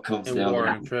 it all comes and down war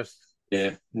to interest.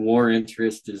 Yeah, war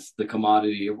interest is the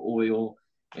commodity of oil,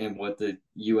 and what the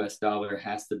U.S. dollar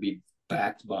has to be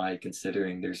backed by,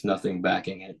 considering there's nothing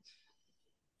backing it.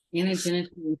 Agenda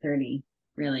 2030,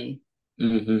 really.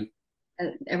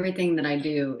 Everything that I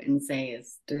do and say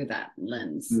is through that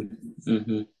lens.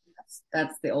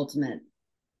 That's the ultimate.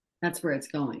 That's where it's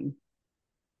going.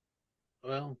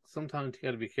 Well, sometimes you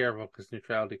got to be careful because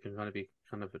neutrality can kind of be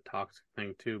kind of a toxic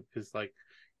thing too. Because like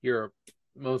Europe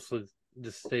mostly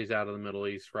just stays out of the Middle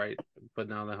East, right? But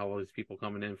now they have all these people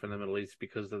coming in from the Middle East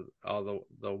because of all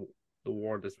the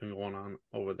war that's been going on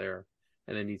over there,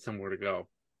 and they need somewhere to go.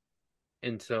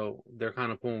 And so they're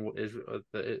kind of pulling what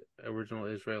the original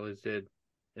Israelis did,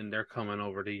 and they're coming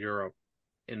over to Europe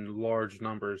in large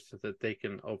numbers so that they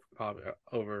can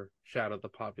overshadow the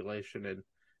population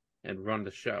and run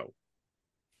the show.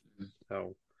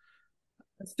 So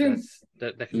that's true.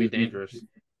 That can be dangerous.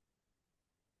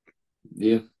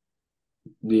 Yeah.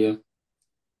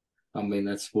 I mean,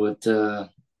 that's what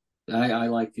I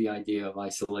like the idea of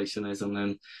isolationism,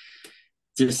 and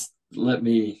just let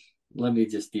me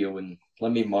just deal and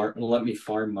let me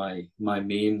farm my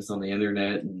memes on the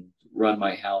internet and run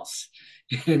my house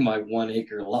in my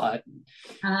 1-acre lot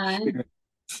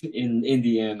in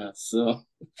Indiana, so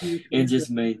and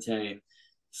just maintain.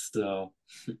 So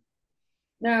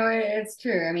no, it's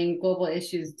true. I mean, global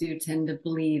issues do tend to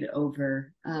bleed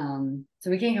over, so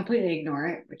we can't completely ignore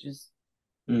it, which is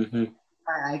fine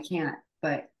I can't.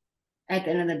 But at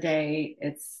the end of the day,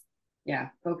 it's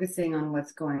focusing on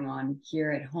what's going on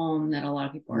here at home that a lot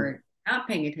of people are not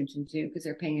paying attention to because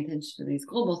they're paying attention to these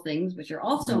global things, which are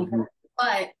also important.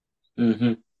 But at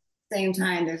the same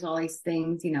time, there's all these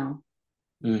things,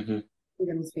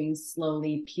 freedoms being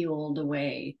slowly peeled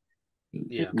away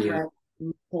and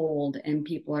pulled, and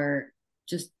people are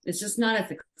it's just not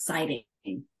as exciting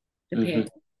to pay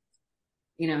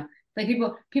attention. Like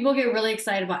people get really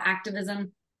excited about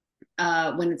activism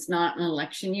when it's not an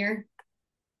election year,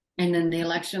 and then the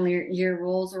election year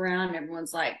rolls around and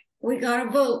everyone's like, we gotta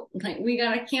vote, like we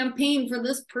gotta campaign for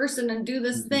this person and do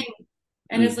this thing,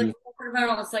 and it's like, what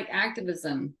about it's like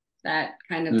activism that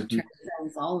kind of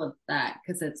transcends all of that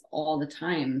because it's all the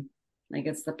time, like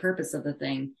it's the purpose of the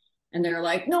thing, and they're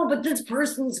like, no, but this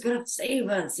person's gonna save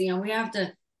us, we have to.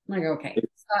 I'm like, okay,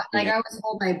 so, like I always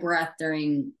hold my breath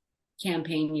during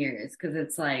campaign years because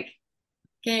it's like,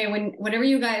 okay, whenever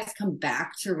you guys come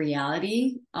back to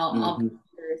reality, I'll be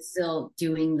still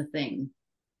doing the thing.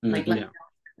 Like, let me know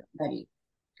ready.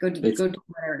 Go do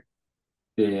whatever.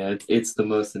 Yeah, it's the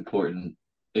most important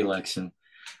election,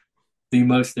 the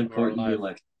most important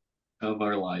election of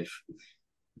our life.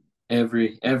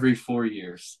 Every 4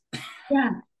 years.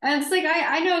 Yeah, and it's like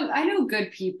I know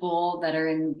good people that are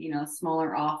in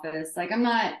smaller office. Like I'm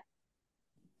not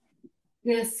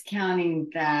discounting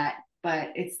that, but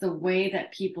it's the way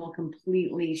that people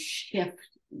completely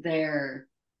shift their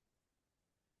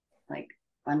like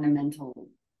fundamental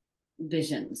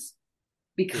visions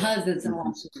because it's an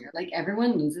election year. Like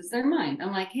everyone loses their mind.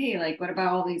 I'm like, hey, like what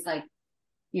about all these like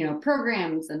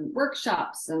programs and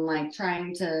workshops and like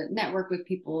trying to network with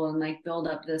people and like build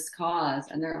up this cause,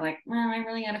 and they're like, well, I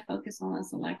really got to focus on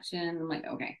this election. I'm like,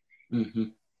 okay.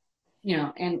 And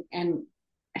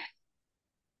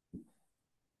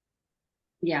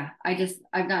yeah,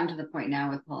 I've gotten to the point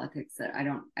now with politics that I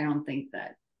don't think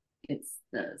that it's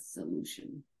the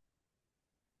solution.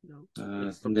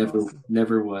 No,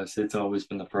 never was. It's always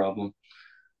been the problem.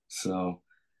 So,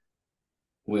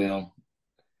 well,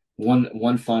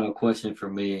 one final question for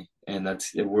me, and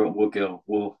that's we'll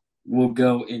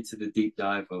go into the deep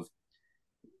dive of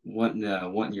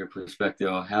wanting your perspective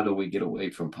on how do we get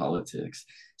away from politics.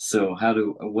 So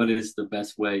what is the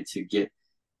best way to get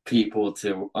people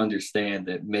to understand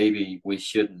that maybe we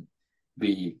shouldn't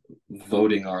be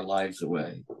voting our lives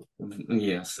away?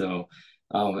 So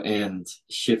and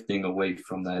shifting away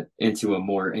from that into a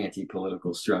more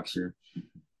anti-political structure.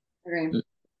 Okay.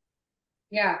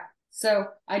 Yeah. So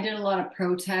I did a lot of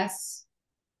protests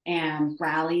and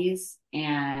rallies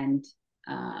and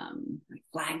like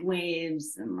flag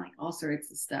waves and like all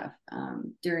sorts of stuff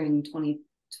during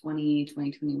 2020,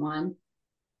 2021.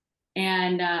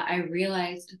 And I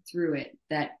realized through it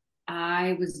that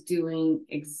I was doing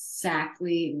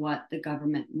exactly what the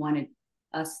government wanted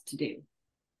us to do.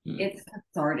 It's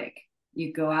cathartic.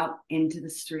 You go out into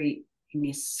the street and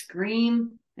you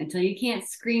scream until you can't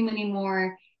scream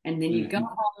anymore. And then you go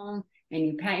home and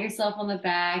you pat yourself on the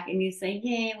back and you say,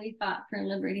 yay, we fought for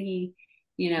liberty,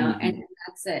 and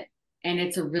that's it. And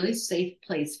it's a really safe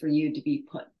place for you to be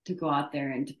put to go out there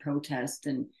and to protest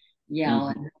and yell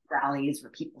and rallies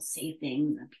where people say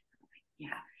things and people are like,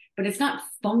 yeah, but it's not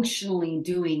functionally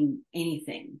doing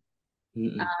anything.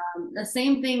 The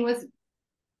same thing with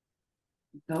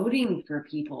voting for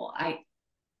people. I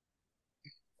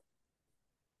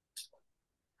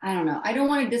don't know. I don't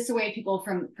want to dissuade people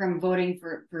from voting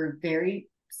for very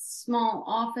small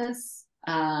office.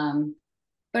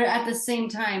 But at the same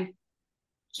time,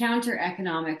 counter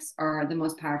economics are the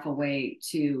most powerful way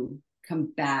to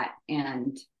combat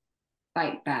and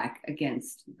fight back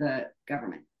against the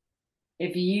government.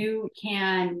 If you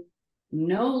can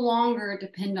no longer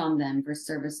depend on them for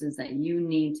services that you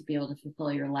need to be able to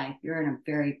fulfill your life, you're in a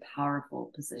very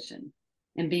powerful position.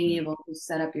 And being able to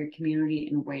set up your community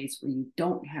in ways where you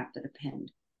don't have to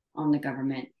depend on the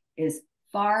government is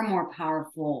far more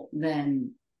powerful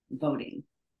than voting.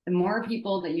 The more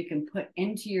people that you can put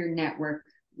into your network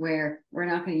where we're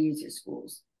not going to use your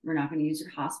schools, we're not going to use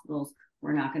your hospitals,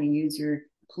 we're not going to use your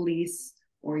police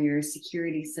or your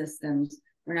security systems,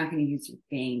 we're not going to use your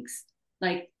banks.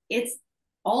 Like it's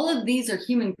all of these are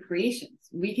human creations.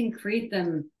 We can create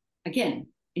them again,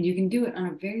 and you can do it on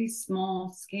a very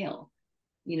small scale.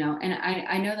 And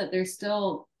I know that there's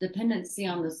still dependency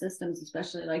on the systems,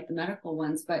 especially like the medical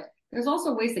ones, but there's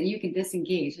also ways that you can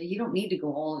disengage. You don't need to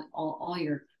go all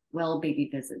your well baby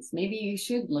visits. Maybe you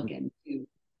should look into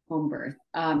home birth.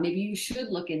 Maybe you should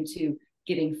look into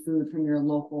getting food from your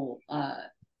local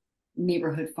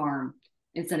neighborhood farm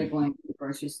instead of going to the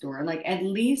grocery store. Like at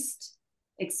least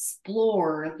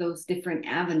explore those different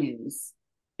avenues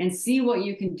and see what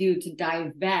you can do to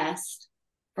divest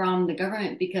from the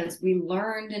government, because we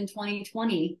learned in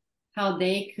 2020 how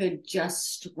they could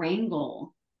just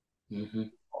strangle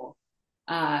people,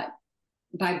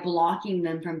 by blocking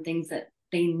them from things that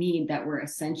they need that were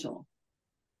essential.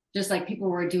 Just like people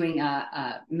were doing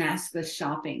maskless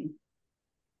shopping.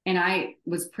 And I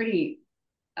was pretty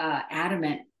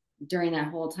adamant during that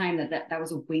whole time that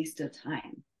was a waste of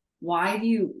time.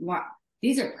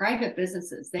 These are private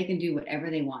businesses. They can do whatever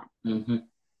they want.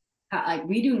 Like,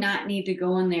 we do not need to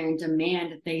go in there and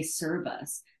demand that they serve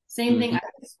us. Same thing at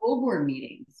school board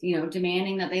meetings,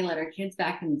 demanding that they let our kids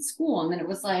back in school. And then it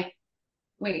was like,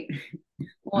 wait,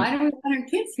 why do we want our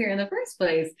kids here in the first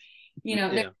place?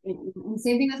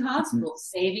 Same thing with hospitals,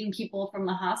 saving people from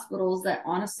the hospitals that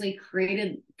honestly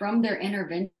created, from their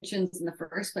interventions in the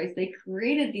first place, they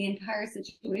created the entire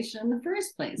situation in the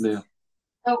first place. Yeah.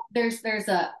 So there's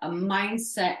a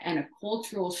mindset and a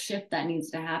cultural shift that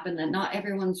needs to happen that not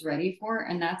everyone's ready for,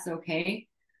 and that's okay.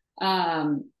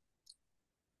 But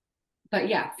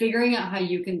yeah, figuring out how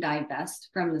you can divest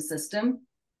from the system,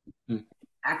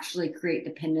 actually create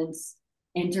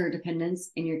interdependence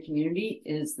in your community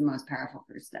is the most powerful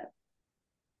first step.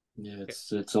 Yeah,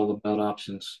 it's all about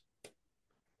options.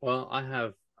 Well, I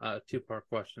have a two-part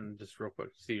question, just real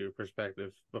quick to see your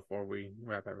perspective before we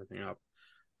wrap everything up.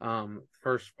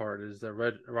 First part is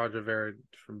Roger Ver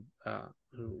from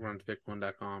who runs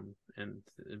Bitcoin.com and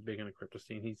big in the crypto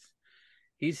scene.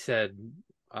 He said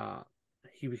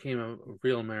he became a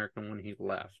real American when he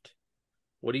left.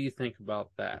 What do you think about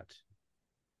that?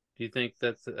 Do you think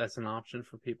that's an option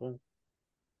for people?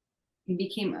 He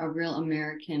became a real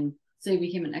American, so he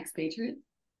became an expatriate?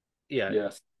 Yeah.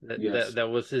 Yes. That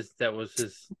was his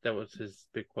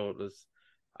big quote, was,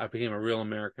 I became a real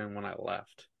American when I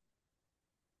left.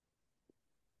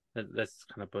 That's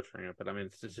kind of butchering it, but I mean,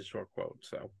 it's just a short quote.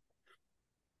 So,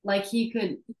 like, he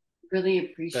could really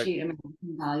appreciate American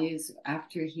values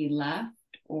after he left,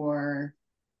 or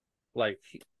like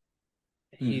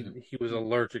he was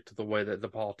allergic to the way that the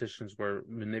politicians were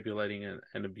manipulating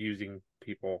and abusing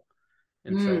people,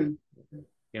 and so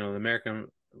the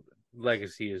American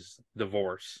legacy is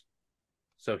divorce.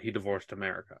 So he divorced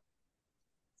America.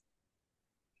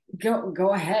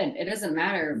 Go ahead. It doesn't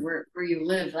matter where you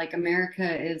live. Like,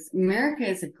 America is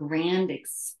a grand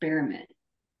experiment.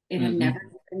 It had never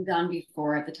been done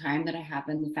before at the time that it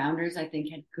happened. The founders, I think,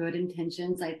 had good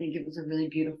intentions. I think it was a really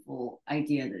beautiful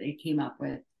idea that they came up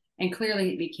with. And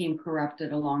clearly it became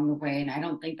corrupted along the way. And I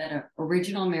don't think that an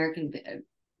original American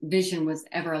vision was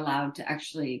ever allowed to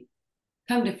actually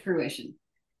come to fruition.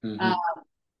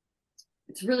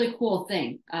 It's a really cool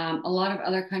thing. A lot of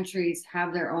other countries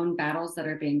have their own battles that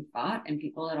are being fought, and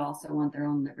people that also want their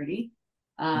own liberty.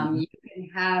 You can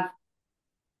have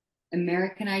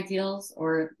American ideals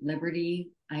or liberty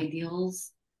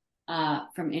ideals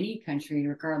from any country,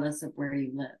 regardless of where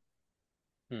you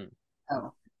live.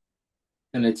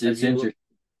 And it's interesting.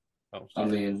 I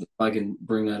mean, if I can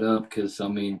bring that up, because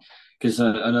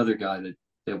another guy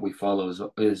that we follow,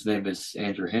 his name is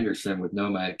Andrew Henderson with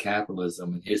Nomad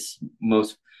Capitalism, and his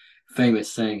most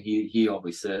famous saying he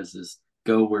always says is,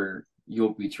 "Go where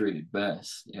you'll be treated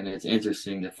best." And it's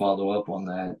interesting to follow up on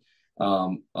that.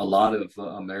 A lot of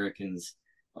Americans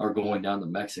are going down to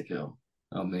Mexico.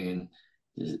 I mean,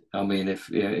 if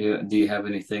do you have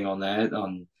anything on that,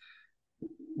 on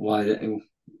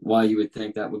why you would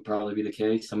think that would probably be the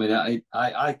case? I mean,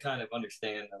 I kind of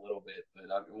understand a little bit, but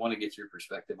I want to get your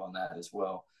perspective on that as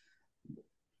well.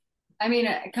 I mean,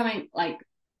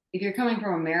 if you're coming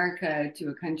from America to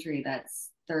a country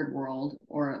that's third world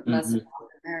or less than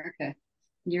America,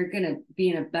 you're going to be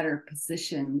in a better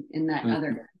position in that other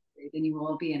country than you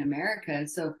will be in America.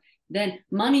 So then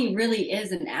money really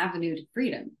is an avenue to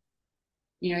freedom.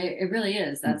 It really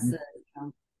is. That's the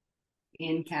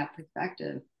ANCAP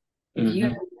perspective. If you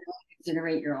have to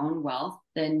generate your own wealth,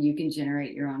 then you can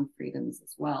generate your own freedoms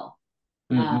as well.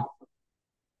 So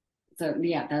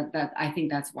yeah, that I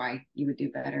think that's why you would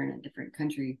do better in a different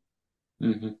country.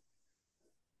 Well,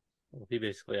 he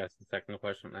basically asked the second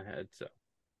question I had, so.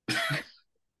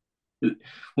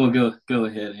 Well, go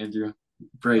ahead, Andrew.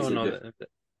 Phrase it.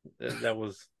 That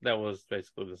was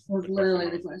basically the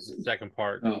question. The second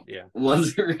part. Oh, yeah.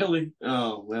 Was it really?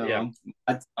 Oh well, yeah.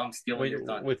 I'm stealing your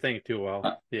time. We think too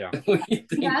well. Yeah. We think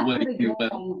way too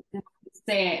well.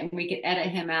 Say it, and we could edit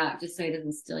him out just so he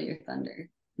doesn't steal your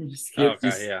thunder.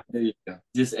 Okay, yeah. There you go.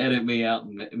 Just edit me out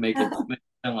and make it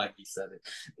sound like he said it.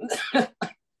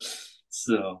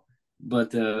 So,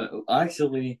 but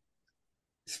actually,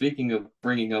 speaking of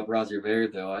bringing up Roger Ver,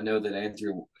 though, I know that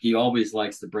Andrew, he always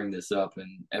likes to bring this up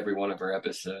in every one of our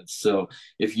episodes. So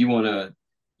if you want to,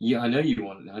 Yeah, I know you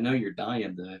want. I know you're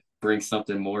dying to bring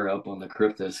something more up on the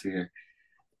cryptosphere.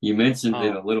 You mentioned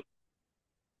it a Oh, little.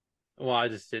 well, I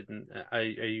just didn't. Are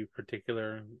you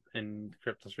particular in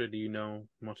cryptosphere? Do you know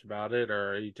much about it,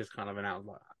 or are you just kind of an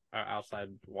outside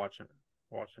watching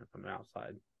from the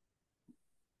outside?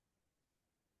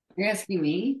 You're asking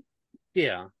me?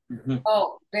 Yeah. Mhm.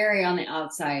 Oh, very on the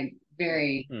outside.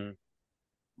 Very. Mm,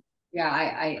 Yeah,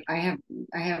 I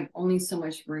have only so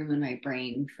much room in my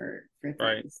brain for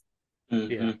right. things. Yeah.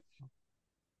 Mhm.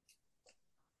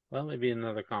 Well, maybe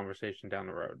another conversation down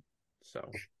the road.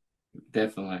 So,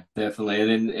 Definitely, definitely.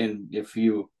 And if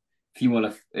you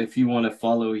want to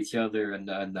follow each other and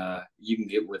you can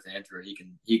get with Andrew.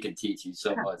 He can teach you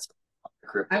so Yeah, much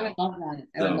on I would crypto. love that.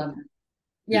 I would So love that.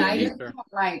 Yeah, yeah, I he's just sure.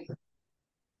 don't like.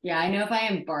 Yeah, I know if I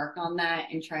embark on that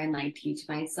and try and like teach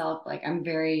myself, like I'm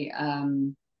very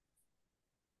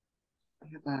I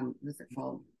have what's it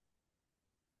called?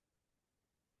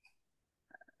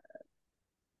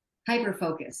 Hyper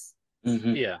focus.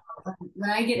 hmm Yeah. When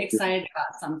I get excited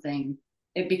about something,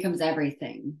 it becomes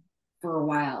everything for a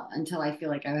while until I feel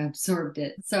like I've absorbed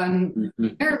it. So I'm hmm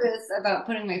nervous about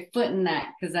putting my foot in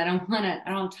that because I don't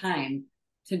have time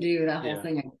to do that whole Yeah.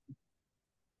 thing.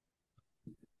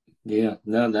 Yeah,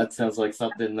 no, that sounds like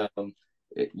something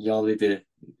y'all need to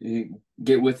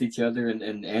get with each other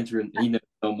and Andrew, he knows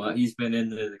so much. He's been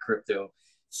into the crypto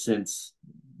since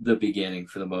the beginning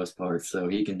for the most part, so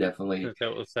he can definitely Since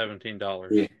that was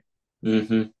 $17. yeah.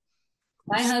 hmm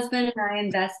My husband and I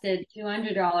invested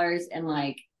 $200 in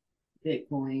like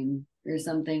Bitcoin or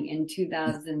something in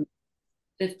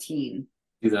 2015.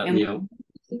 Do that, And you know.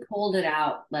 we pulled it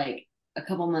out like a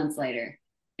couple months later.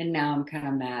 And now I'm kind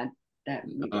of mad that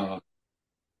we did. Uh,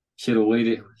 should have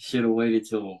waited. Should have waited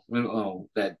till that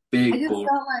I big just bull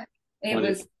felt like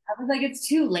wanted. I was like, it's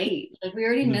too late. Like we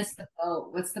already Mm-hmm. missed the boat.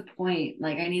 What's the point?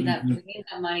 Like Mm-hmm. we need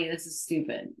that money. This is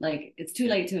stupid. Like it's too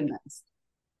late to invest.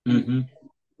 And Mm-hmm.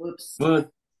 whoops.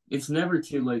 Well, it's never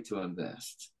too late to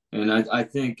invest. And I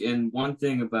think, and one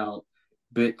thing about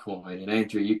Bitcoin, and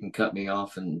Andrew, you can cut me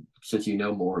off and since you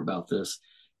know more about this,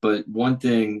 but one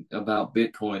thing about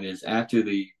Bitcoin is after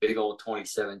the big old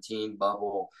 2017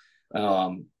 bubble,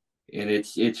 um, and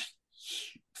its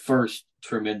first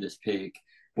tremendous peak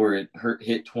where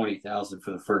hit 20,000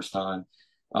 for the first time,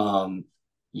 um,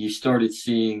 you started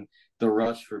seeing the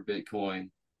rush for Bitcoin,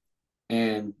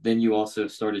 and then you also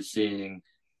started seeing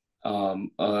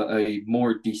a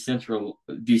more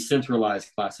decentralized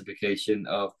classification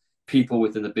of people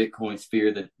within the Bitcoin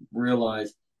sphere that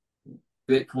realize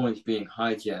Bitcoin's being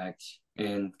hijacked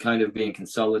and kind of being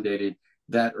consolidated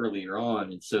that earlier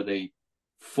on, and so they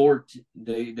forked.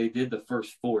 They did the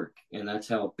first fork, and that's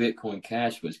how Bitcoin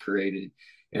Cash was created.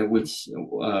 And which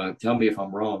tell me if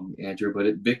I'm wrong, Andrew,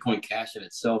 but Bitcoin Cash in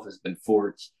itself has been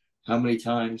forked how many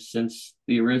times since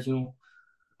the original?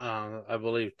 I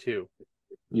believe too.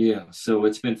 Yeah, so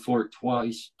it's been forked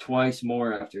twice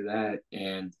more after that,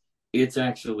 and it's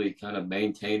actually kind of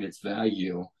maintained its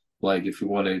value. Like if you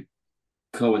want to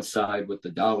coincide with the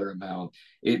dollar amount,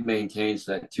 it maintains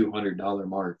that $200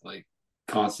 mark like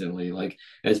constantly. Like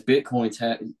as Bitcoin's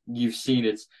you've seen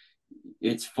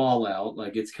its fallout,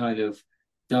 like it's kind of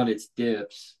done its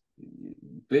dips.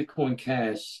 Bitcoin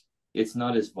Cash, it's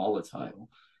not as volatile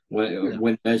No.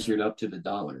 when measured up to the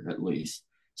dollar, at least.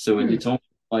 So Hmm. it's almost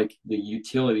like the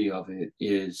utility of it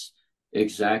is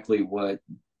exactly what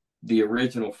the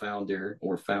original founder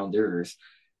or founders,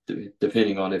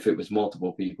 depending on if it was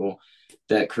multiple people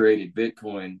that created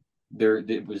Bitcoin, there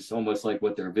it was almost like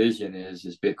what their vision is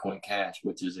Bitcoin Cash,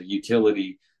 which is a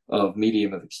utility of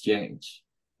medium of exchange.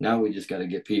 Now we just got to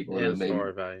get people to And maybe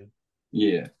store value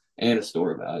yeah, and a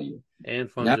store value. and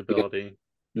Now we got fungibility.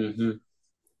 mm-hmm.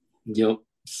 Yep.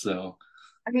 So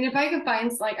I mean, if I could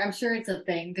find like I'm sure it's a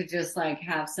thing to just like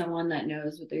have someone that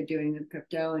knows what they're doing with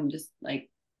crypto and just like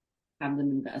have them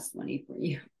invest money for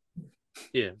you,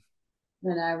 Yeah.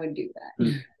 then I would do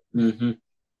that. mm-hmm.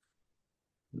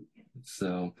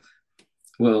 So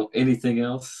well, anything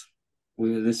else?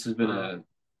 This has been Uh,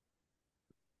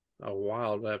 a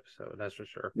wild episode, that's for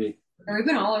sure. And we've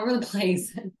been all over the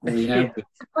place. we Yeah. have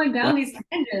Going down well, these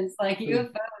tangents like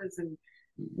UFOs and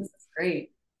this is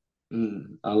great.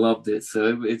 I loved it.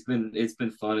 So it's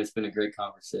been fun. It's been a great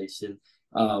conversation.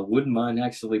 Wouldn't mind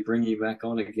actually bringing you back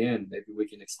on again. Maybe we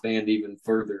can expand even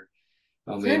further.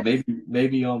 I mean, Sure.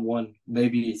 maybe on one,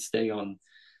 maybe stay on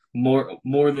more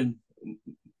than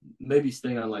maybe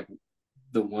stay on like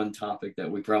the one topic that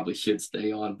we probably should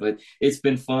stay on. But it's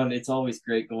been fun. It's always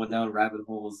great going down rabbit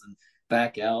holes and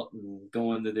back out and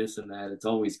going to this and that. It's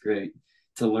always great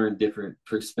to learn different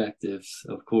perspectives,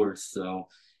 of course. So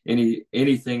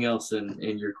anything else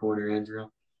in your corner, Andrew?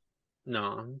 No,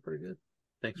 I'm pretty good.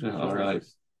 Thanks for All right.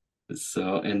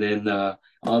 So, and then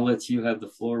I'll let you have the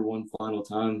floor one final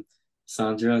time,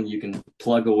 Sonja, and you can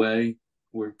plug away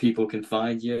where people can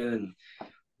find you and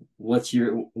what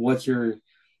your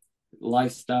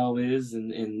lifestyle is,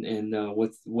 and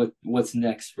what's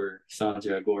next for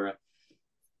Sonja Agora.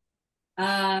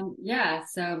 Yeah,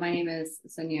 so my name is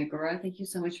Sonja Agora. Thank you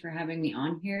so much for having me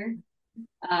on here.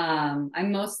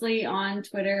 I'm mostly on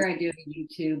Twitter. I do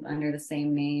YouTube under the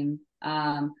same name.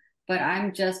 But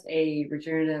I'm just a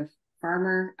regenerative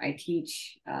farmer. I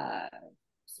teach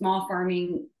small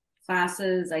farming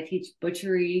classes. I teach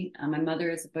butchery. My mother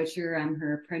is a butcher. I'm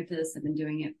her apprentice. I've been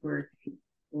doing it for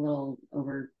a little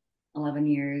over 11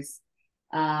 years.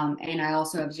 And I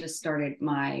also have just started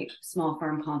my small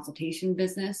farm consultation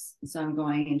business. So I'm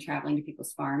going and traveling to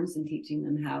people's farms and teaching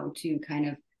them how to kind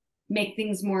of make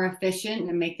things more efficient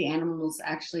and make the animals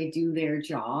actually do their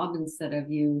job instead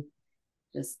of you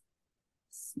just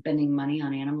spending money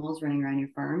on animals running around your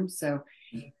farm. So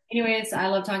anyways, I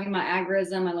love talking about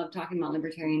agorism. I love talking about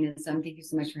libertarianism. Thank you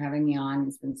so much for having me on.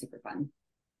 It's been super fun.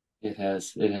 It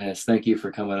has. Thank you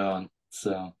for coming on.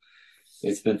 So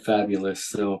it's been fabulous.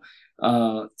 So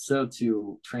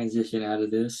to transition out of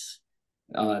this,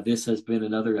 this has been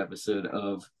another episode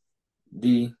of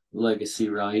The Legacy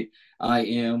Right. I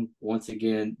am, once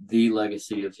again, the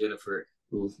legacy of Jennifer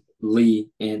Lee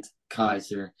and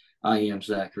Kaiser. I am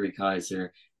Zachary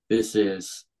Kaiser. This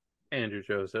is Andrew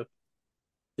Joseph.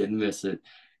 Didn't miss it.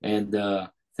 And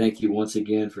thank you once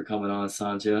again for coming on,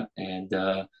 Sonja. And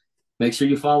make sure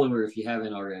you follow her if you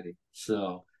haven't already.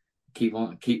 So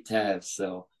keep tabs.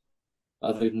 So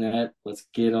other than that, let's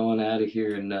get on out of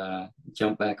here and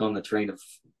jump back on the train of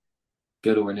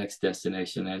go to our next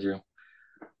destination, Andrew.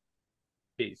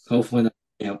 Peace. Hopefully not.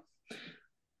 Yep.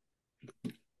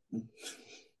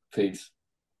 Peace.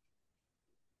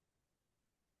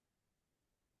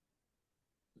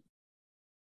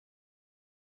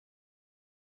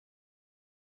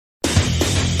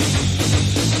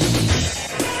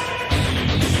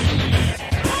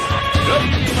 Good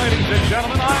evening, ladies and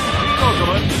gentlemen. I'm Pete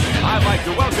Okerlund, and I'd like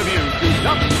to welcome you to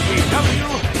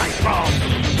WCW Nitro.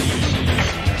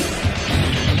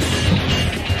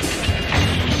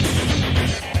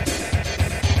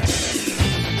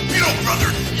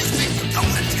 Brother, you think you've done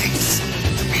what it takes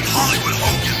to beat Hollywood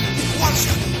Hogan? Watch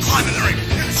him climb in the ring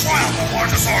and try out the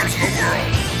largest arms in the world.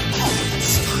 Oh,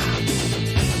 stop.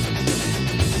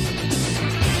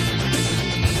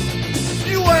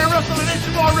 You want to wrestle an inch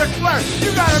more Ric Flair, you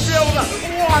gotta be able to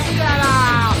walk that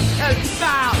out and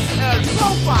style and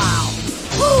profile.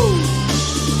 Woo!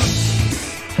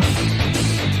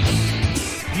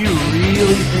 You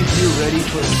really think you're ready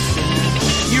for a spin?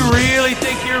 You really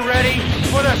think you're ready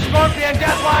for the Scorpion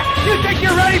Deathlock? You think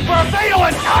you're ready for a fatal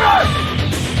encounter?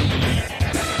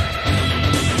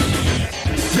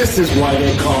 This is why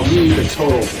they call me the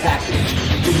total package.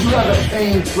 Do you have a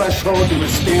pain threshold to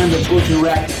withstand the torture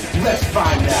rack? Let's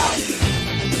find out.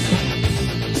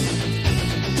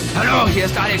 Hallo, hier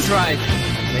ist Alex Wright.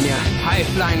 Wenn ihr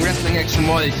High-Flying Wrestling Action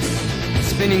wollt,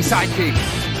 Spinning Sidekick,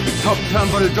 Top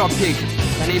Turnbuckle Dropkick,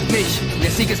 dann nehmt mich. Der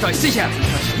Sieg ist euch sicher. Ich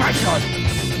verspreche euch.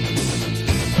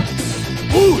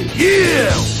 Oh yeah!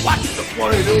 Watch the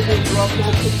flying elbow drop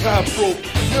off the top rope.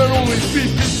 Not only beat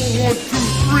people 1, 2,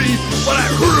 3, but I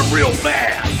hurt him real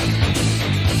bad.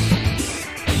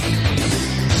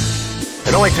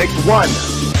 It only takes one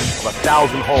of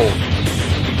 1,000 holes.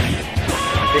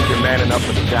 I think you're man enough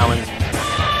for the challenge.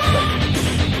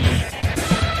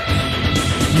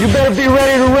 You better be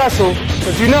ready to wrestle,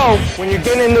 because you know, when you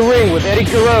get in the ring with Eddie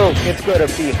Guerrero, it's going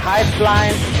to be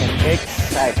high-flying and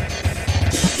exciting.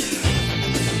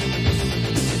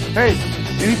 Hey,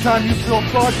 anytime you feel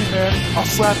froggy, man, I'll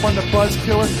slap on the buzz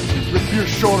killer and rip your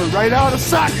shoulder right out of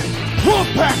socket.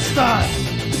 Wolfpack style!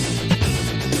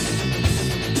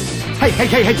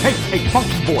 Hey,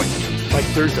 funky boy. Like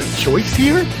there's a choice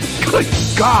here? Good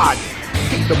God!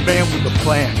 Pick the man with a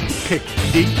plan. Pick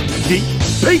deep.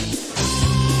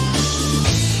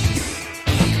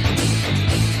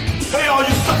 Hey, all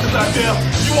you suckers out there,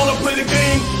 you wanna play the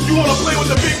game? You wanna play with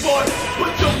the big boy?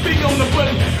 Put your feet on the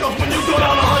button, cause when you go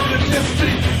down 110th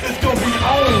Street, it's gonna be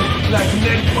on like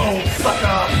neck bone,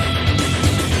 sucker.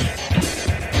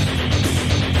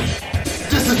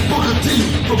 This is Booker T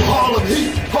from Harlem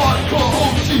Heat, hardcore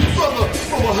OG brother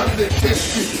from 110th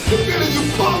Street. If any of you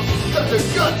punks got the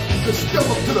guts to step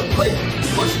up to the plate,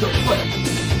 push the button.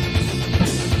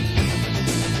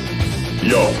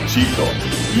 Yo, Chico,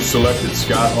 you selected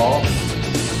Scott Hall?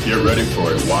 Get ready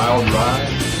for a wild ride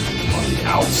on the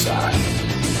outside.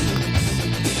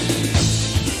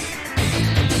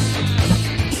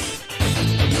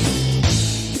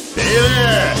 Hey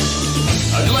there!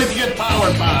 How'd you like to get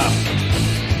power bomb?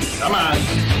 Come on,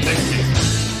 pick me.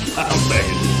 I'm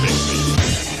begging you, pick me.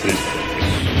 Please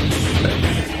pick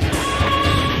me.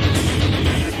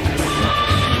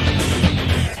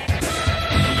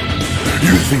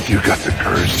 You think you got the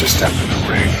courage to step in the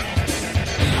ring?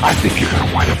 I think you're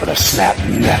gonna wind up in a snap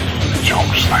neck from the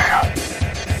choke slam.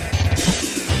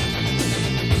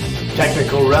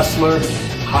 Technical wrestler,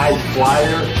 high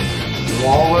flyer,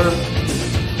 brawler,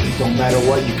 don't matter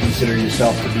what you consider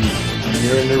yourself to be. When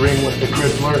you're in the ring with the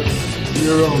crippler,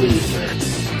 you're a loser.